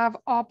already have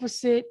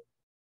opposite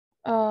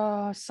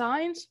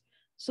signs.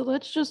 So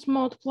let's just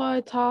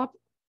multiply top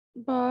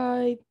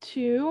by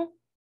 2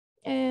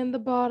 and the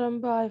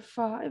bottom by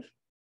 5.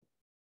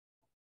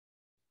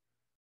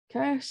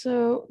 Okay,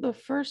 so the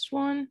first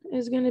one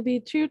is going to be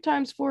 2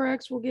 times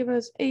 4x will give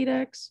us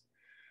 8x.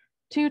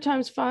 2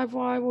 times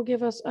 5y will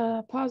give us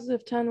a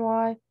positive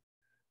 10y.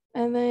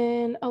 And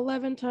then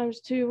 11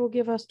 times 2 will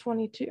give us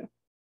 22.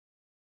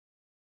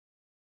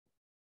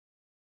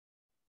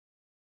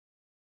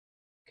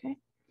 Okay,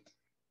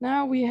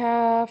 now we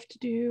have to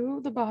do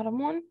the bottom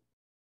one.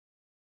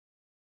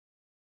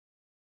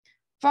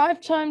 5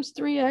 times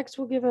 3x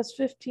will give us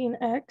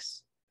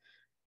 15x.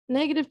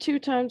 -2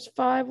 times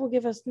 5 will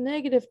give us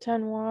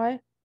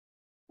 -10y.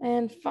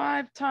 And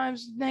 5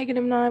 times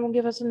 -9 will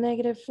give us a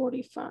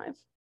 -45.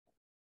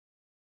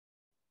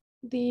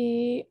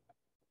 The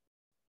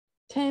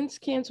tens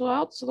cancel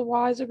out, so the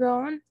y's are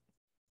gone.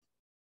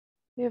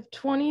 We have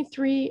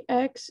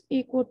 23x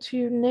equal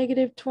to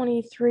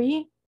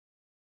 -23.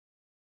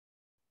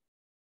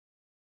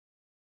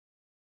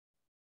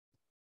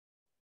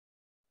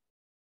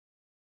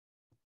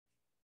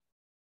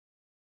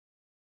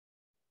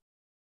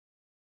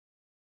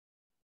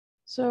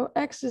 So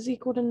x is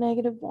equal to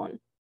 -1.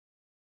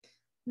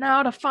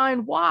 Now to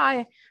find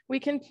y, we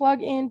can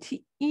plug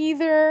into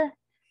either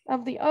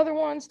of the other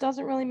ones.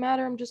 Doesn't really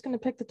matter. I'm just going to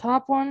pick the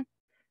top one.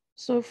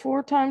 So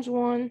 4 times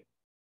 1,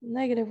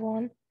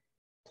 -1,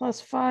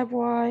 plus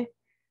 5y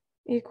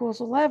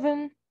equals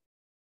 11.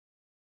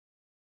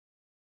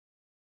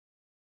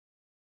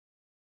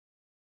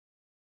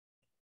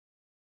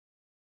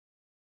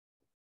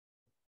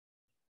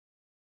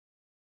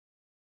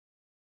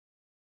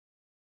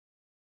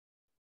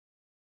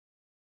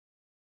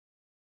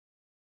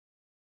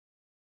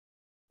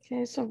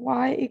 Okay, so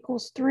y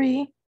equals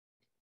 3.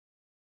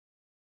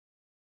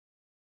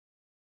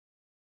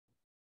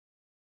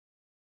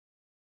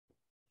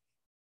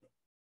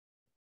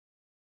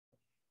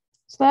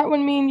 So that would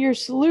mean your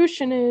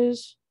solution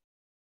is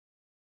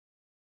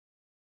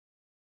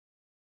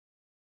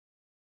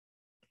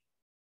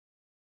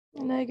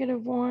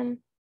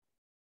 -1,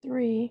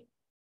 3.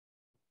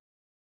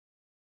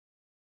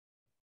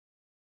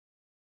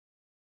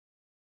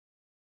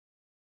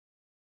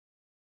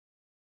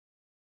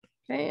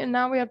 Okay, and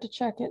now we have to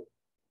check it.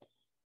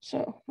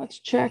 So let's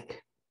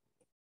check.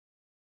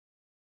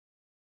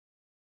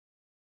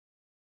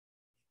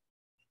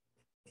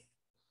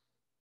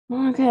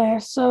 Okay,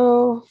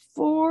 so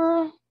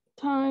 4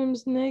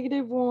 times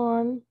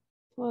 -1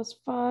 plus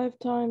 5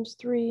 times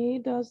 3,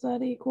 does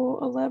that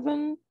equal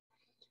 11?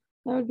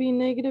 That would be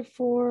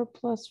 -4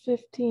 plus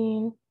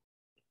 15.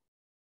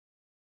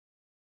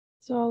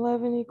 So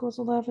 11 equals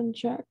 11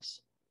 checks.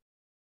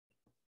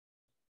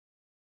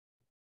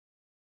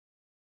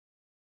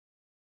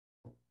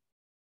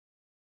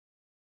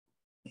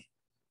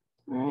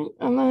 All right,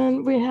 and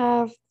then we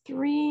have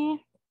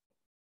 3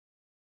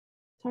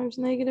 times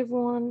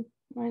 -1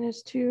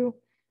 minus 2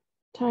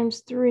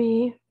 times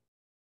 3.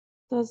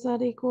 Does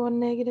that equal a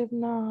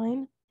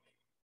 -9?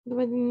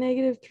 With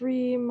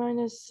 -3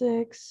 minus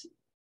 6.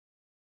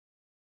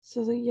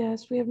 So that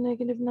yes, we have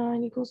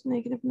 -9 equals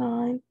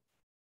 -9.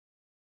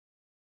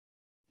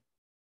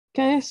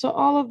 Okay, so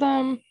all of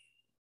them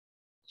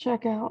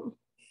check out.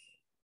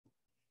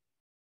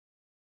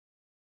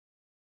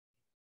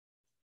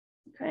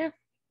 Okay.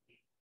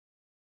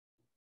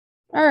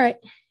 All right.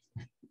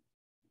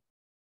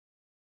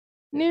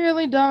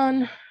 Nearly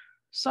done.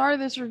 Sorry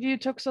this review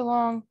took so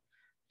long.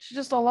 It's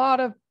just a lot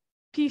of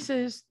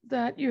pieces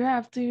that you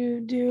have to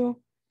do.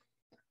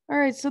 All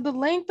right, so the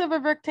length of a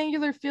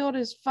rectangular field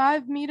is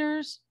 5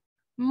 meters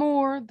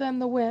more than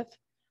the width.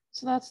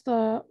 So that's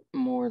the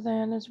more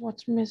than is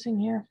what's missing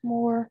here,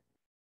 more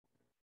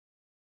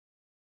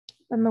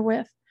than the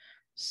width.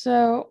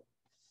 So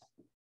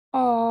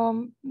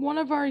one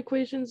of our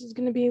equations is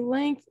going to be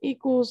length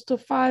equals to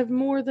 5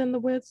 more than the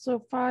width, so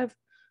 5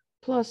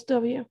 plus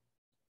W.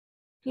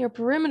 Your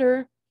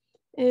perimeter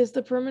is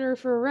the perimeter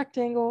for a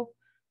rectangle,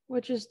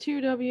 which is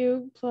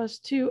 2W plus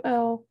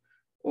 2L,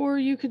 or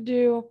you could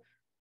do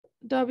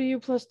W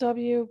plus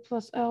W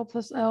plus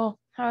L,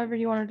 however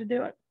you wanted to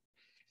do it.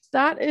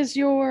 That is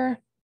your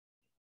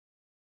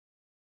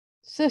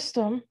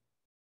system.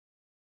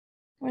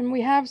 When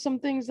we have some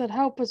things that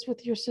help us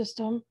with your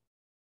system,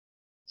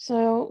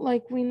 so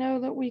like we know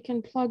that we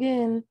can plug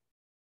in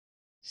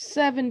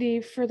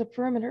 70 for the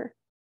perimeter.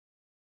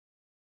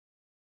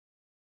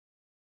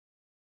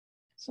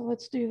 So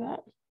let's do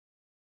that.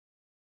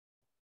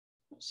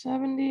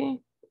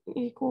 70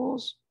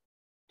 equals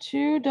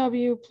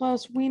 2W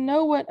plus, we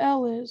know what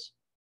L is.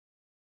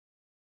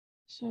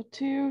 So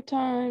 2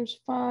 times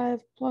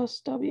 5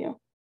 plus W.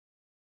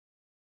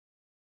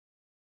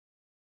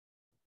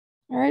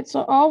 All right,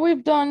 so all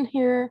we've done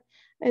here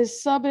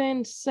is sub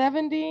in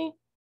 70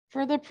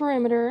 for the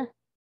perimeter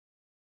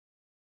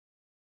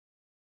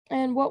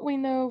and what we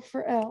know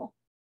for L.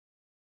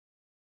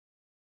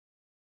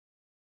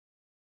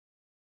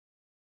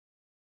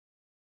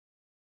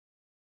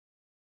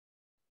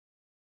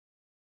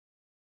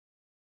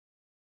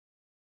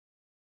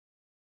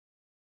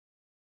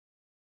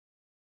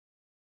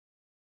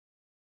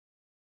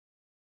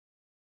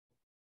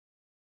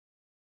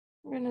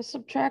 We're going to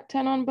subtract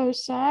 10 on both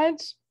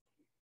sides.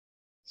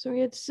 So we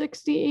had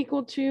 60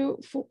 equal to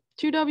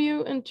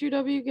 2W, and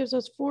 2W gives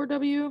us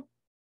 4W.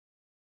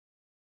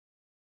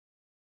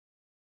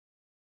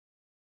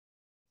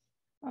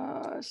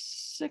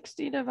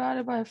 60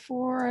 divided by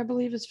 4, I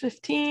believe, is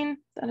 15.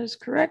 That is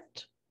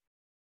correct.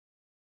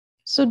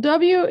 So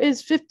W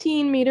is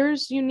 15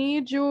 meters. You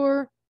need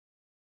your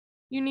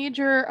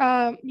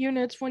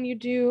units when you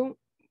do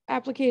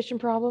application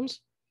problems.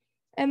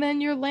 And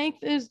then your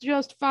length is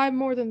just 5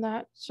 more than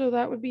that. So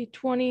that would be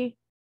 20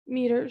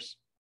 meters.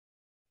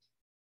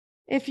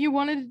 If you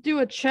wanted to do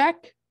a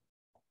check,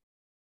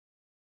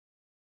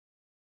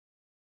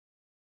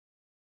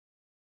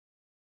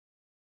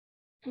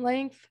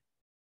 length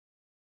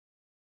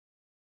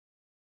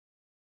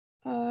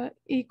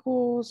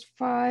equals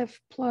 5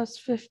 plus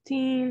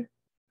 15.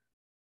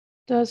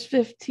 Does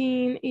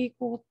 15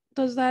 equal,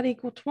 does that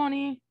equal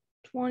 20?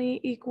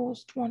 20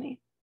 equals 20.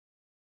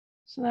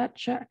 So that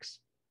checks.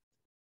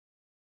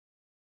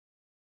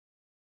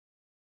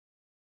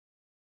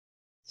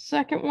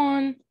 Second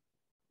one,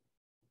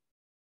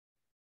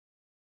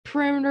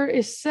 perimeter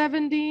is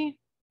 70.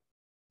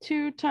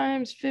 2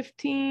 times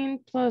 15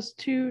 plus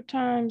 2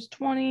 times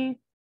 20.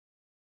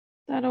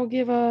 That'll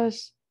give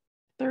us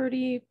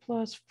 30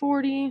 plus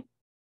 40.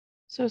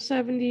 So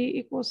 70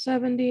 equals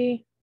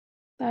 70.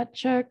 That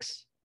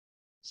checks.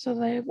 So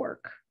they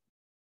work.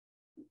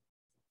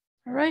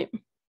 All right.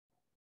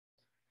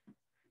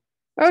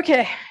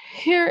 Okay,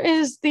 here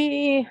is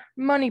the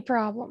money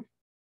problem.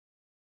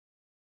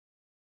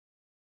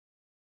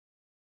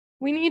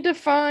 We need to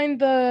find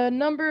the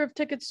number of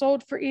tickets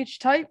sold for each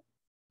type.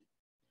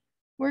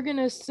 We're going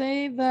to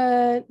say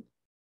that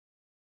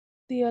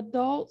the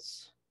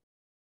adults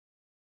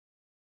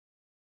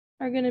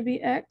are going to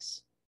be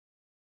X.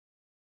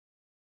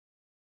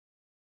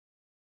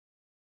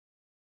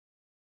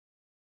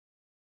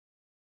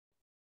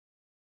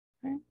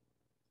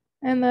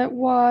 and that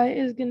y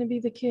is going to be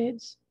the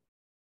kids.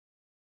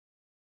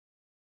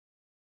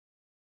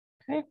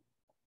 Okay.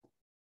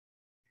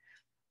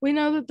 We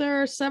know that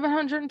there are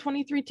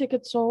 723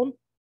 tickets sold.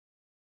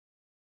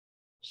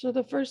 So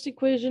the first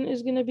equation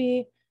is going to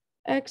be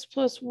x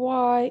plus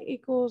y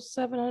equals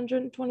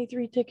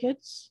 723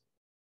 tickets.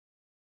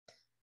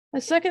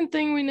 The second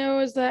thing we know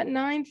is that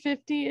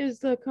 $9.50 is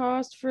the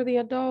cost for the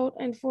adult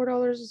and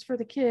 $4 is for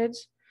the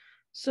kids.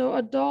 So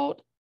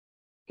adult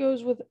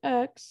goes with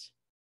X,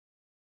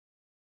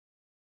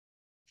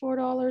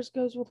 $4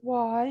 goes with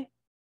Y,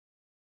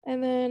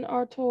 and then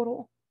our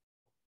total.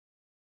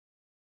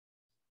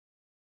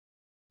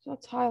 So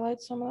let's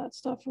highlight some of that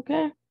stuff,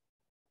 okay?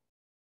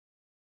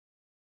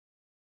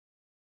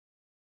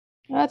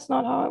 That's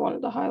not how I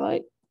wanted to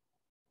highlight.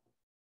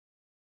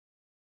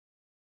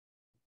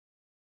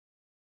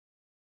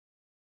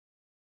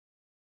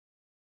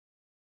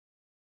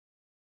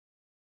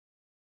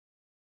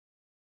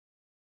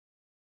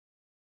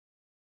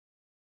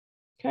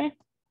 Okay.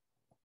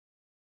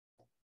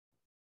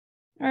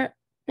 All right,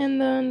 and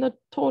then the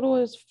total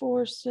is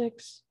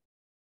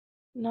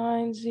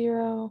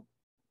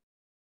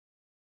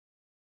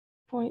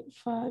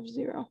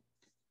 4690.50.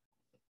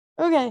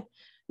 Okay,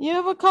 you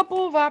have a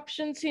couple of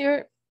options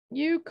here.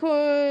 You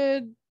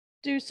could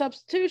do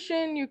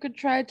substitution, you could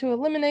try to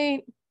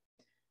eliminate.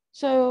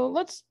 So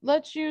let's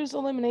use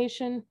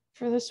elimination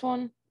for this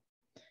one,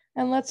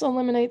 and let's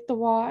eliminate the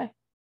y.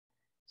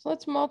 So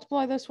let's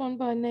multiply this one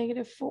by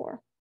 -4.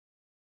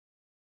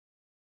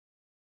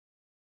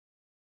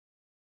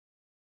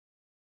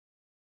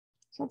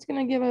 So it's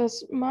going to give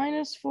us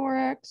minus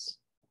 4x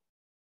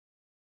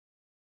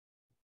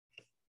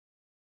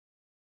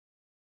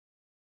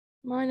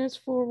minus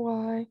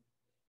 4y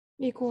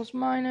equals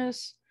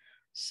minus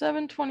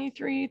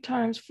 723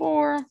 times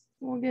 4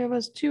 will give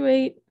us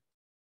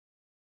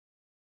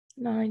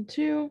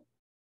 2892.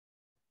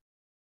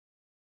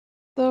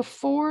 The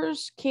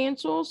 4's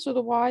cancel, so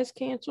the y's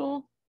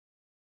cancel.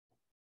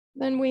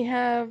 Then we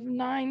have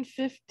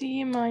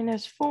 950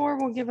 minus 4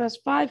 will give us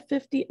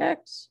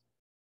 550x.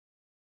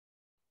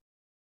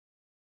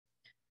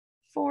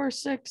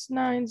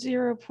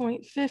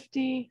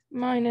 4690.50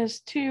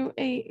 minus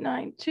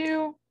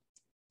 2892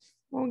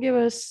 will give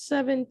us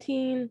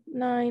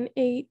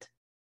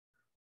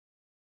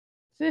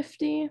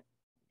 1798.50.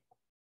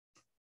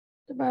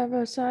 Divide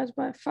both sides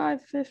by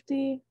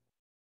 550.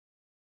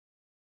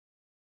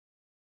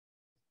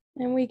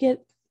 And we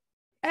get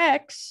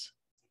X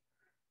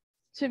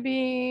to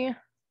be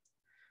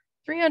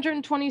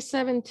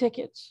 327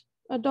 tickets,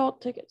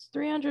 adult tickets,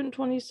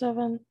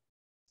 327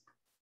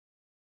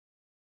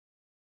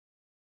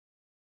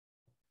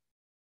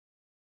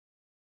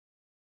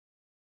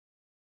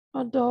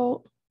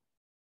 adult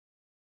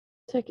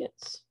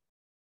tickets.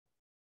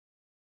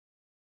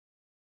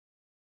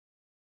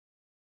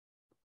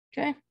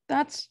 Okay,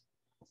 that's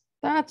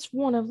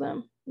one of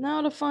them.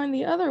 Now to find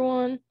the other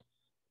one,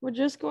 we're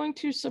just going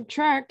to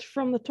subtract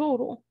from the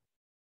total.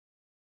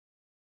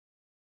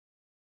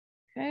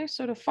 Okay,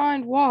 so to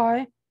find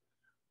y,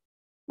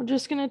 we're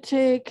just going to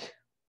take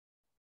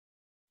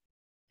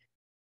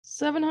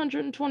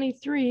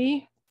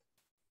 723.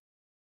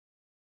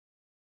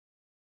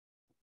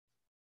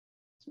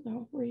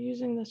 So we're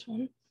using this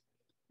one.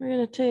 We're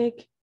going to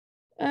take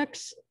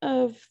x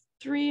of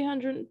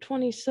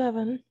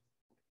 327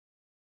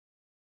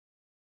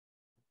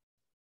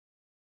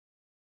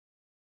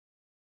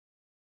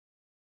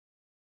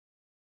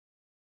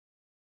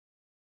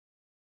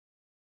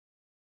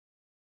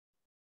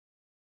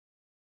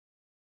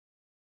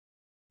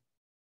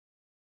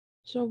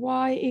 so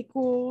y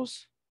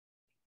equals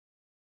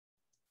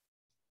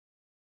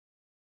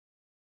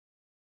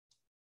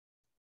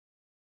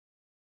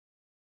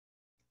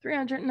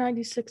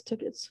 396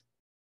 tickets.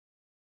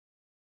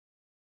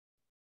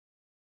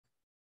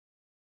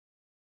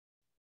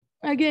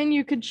 Again,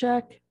 you could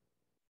check.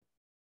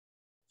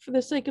 For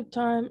the sake of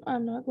time,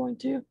 I'm not going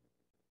to.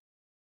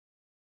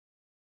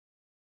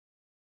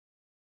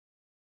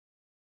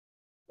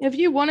 If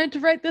you wanted to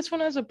write this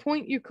one as a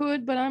point, you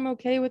could, but I'm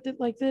okay with it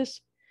like this.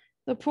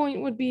 The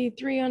point would be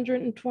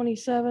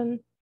 327.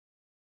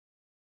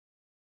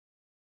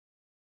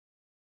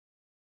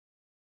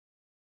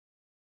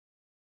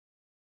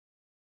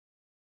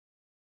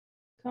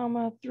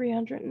 Comma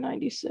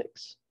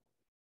 396.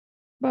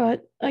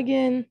 But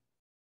again,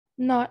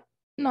 not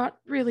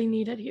really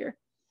needed here.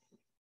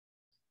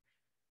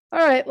 All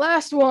right,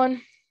 last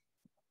one.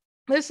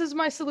 This is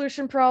my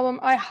solution problem.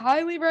 I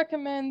highly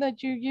recommend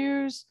that you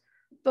use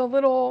the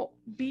little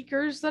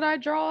beakers that I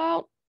draw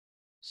out.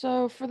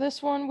 So for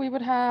this one, we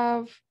would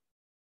have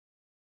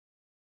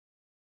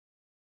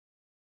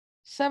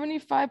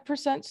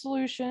 75%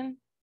 solution.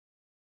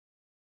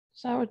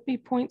 So that would be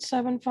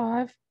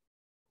 0.75.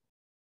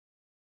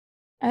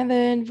 And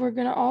then we're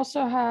going to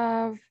also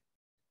have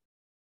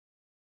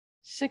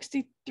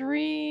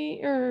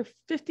 63 or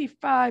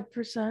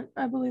 55%.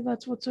 I believe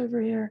that's what's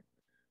over here.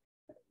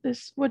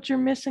 This, what you're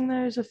missing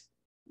there is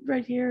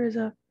right here is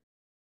a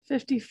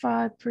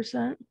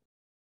 55%.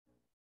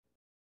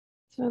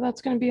 So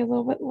that's going to be a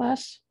little bit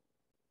less.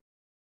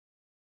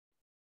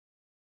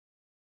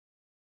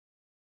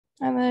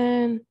 And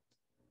then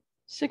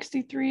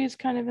 63 is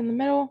kind of in the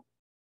middle.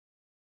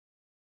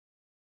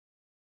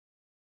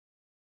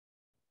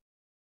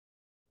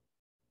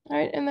 All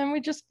right, and then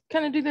we just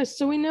kind of do this.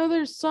 So we know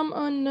there's some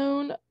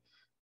unknown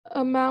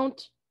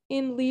amount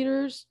in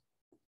liters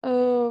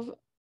of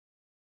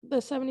the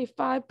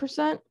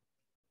 75%.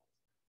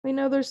 We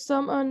know there's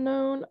some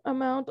unknown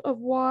amount of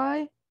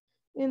Y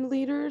in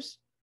liters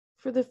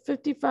for the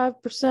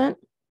 55%.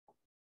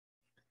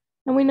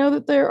 And we know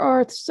that there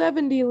are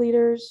 70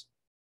 liters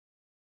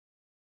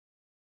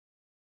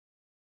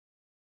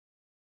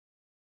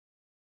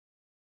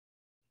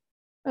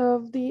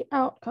of the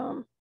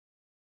outcome.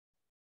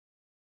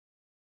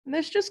 And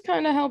this just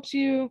kind of helps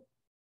you.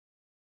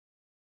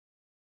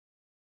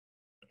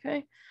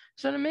 Okay,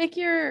 so to make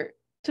your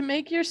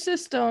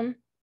system,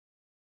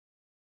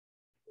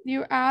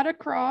 you add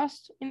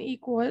across and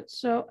equal it.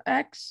 So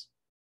X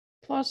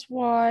plus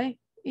Y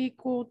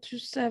equal to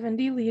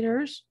 70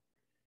 liters.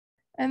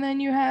 And then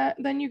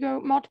you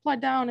go multiply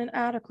down and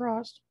add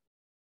across.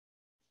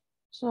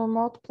 So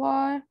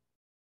multiply.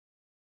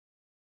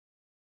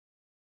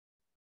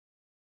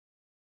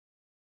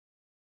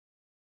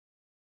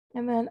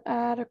 And then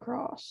add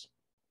across.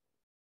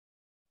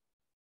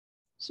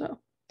 So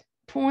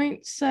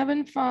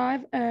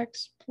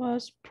 0.75x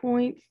plus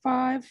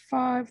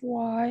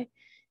 0.55y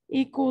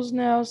equals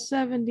now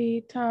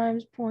 70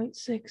 times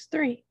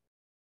 0.63,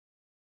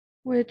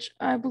 which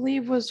I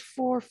believe was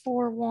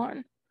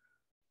 441.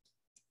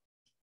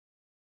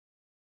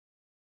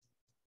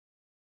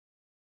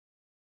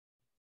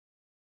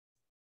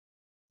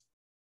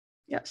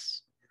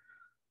 Yes,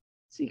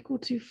 it's equal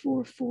to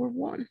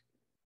 441.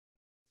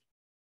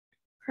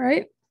 All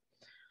right.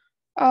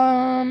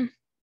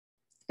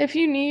 If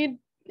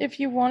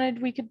you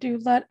wanted, we could do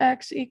let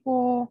x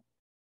equal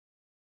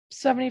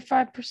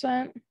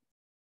 75%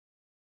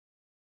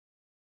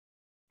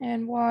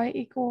 and y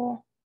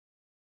equal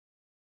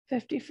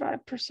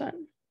 55%.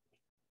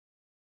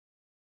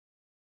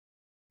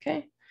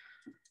 Okay.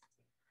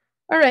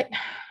 All right.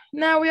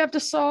 Now we have to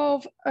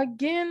solve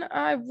again.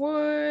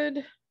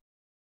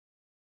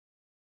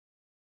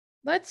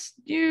 Let's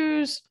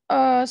use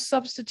a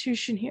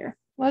substitution here.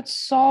 Let's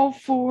just solve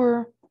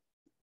for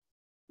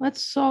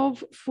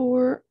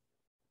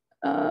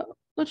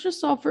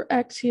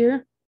x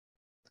here.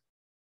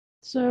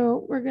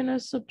 So we're going to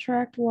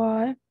subtract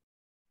y.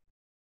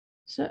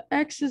 So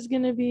x is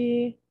going to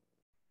be,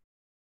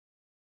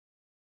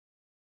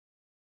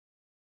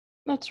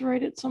 let's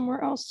write it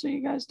somewhere else so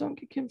you guys don't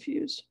get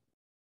confused.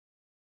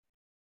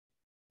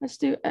 Let's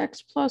do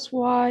x plus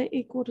y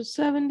equal to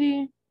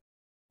 70.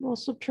 We'll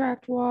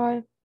subtract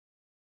y,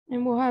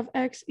 and we'll have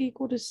x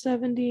equal to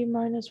 70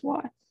 minus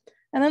y.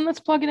 And then let's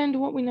plug it into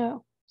what we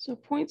know. So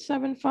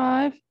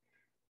 0.75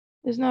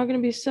 is now going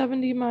to be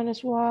 70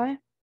 minus y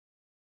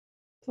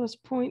plus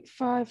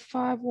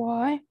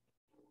 0.55y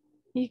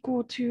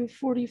equal to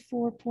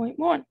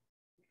 44.1.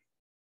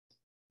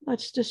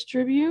 Let's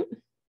distribute.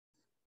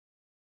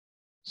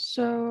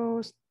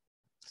 So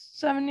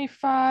 70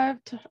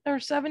 times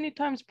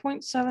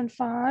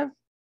 0.75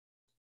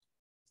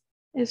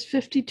 is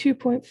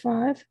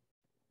 52.5.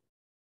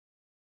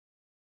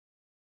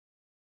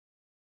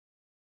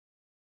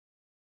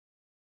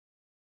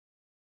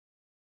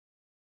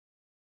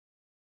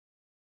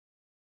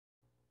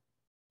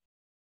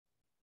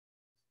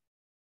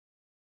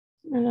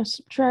 I'm going to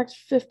subtract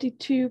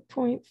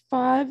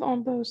 52.5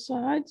 on both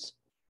sides.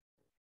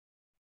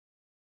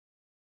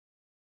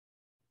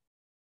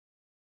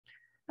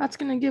 That's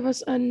going to give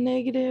us a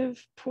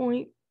negative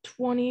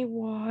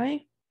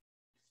 0.20y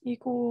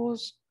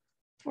equals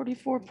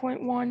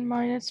 44.1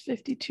 minus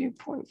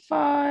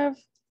 52.5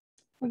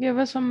 will give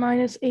us a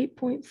minus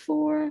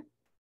 8.4.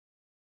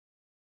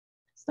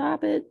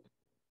 Stop it.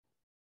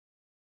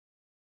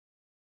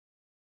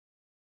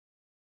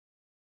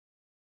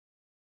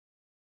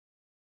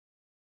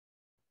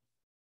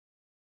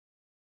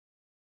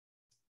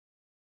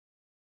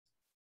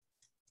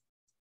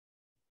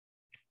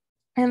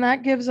 And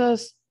that gives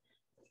us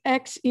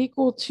x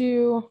equal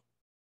to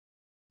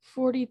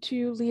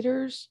 42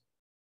 liters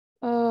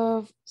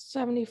of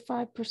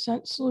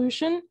 75%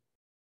 solution.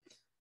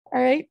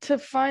 All right, to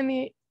find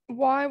the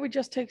y, we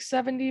just take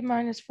 70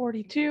 minus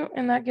 42,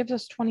 and that gives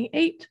us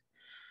 28.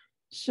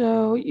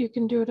 So you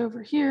can do it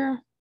over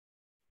here.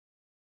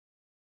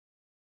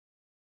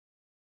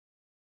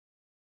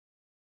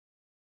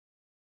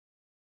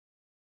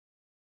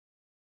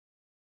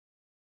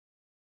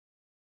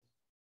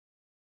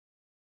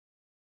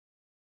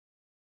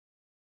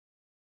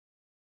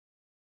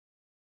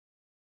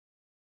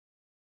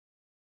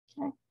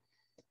 Okay.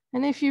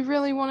 And if you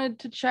really wanted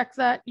to check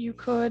that, you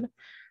could.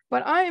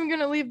 But I am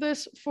going to leave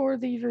this for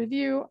the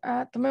review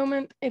at the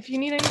moment. If you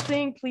need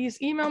anything, please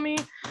email me.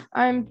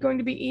 I'm going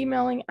to be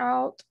emailing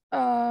out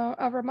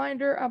a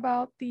reminder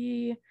about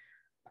the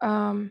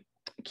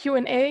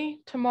Q&A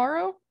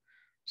tomorrow.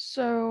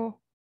 So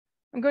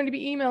I'm going to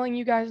be emailing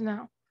you guys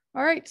now.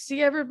 All right.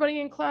 See everybody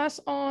in class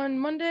on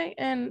Monday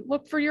and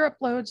look for your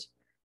uploads.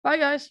 Bye,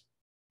 guys.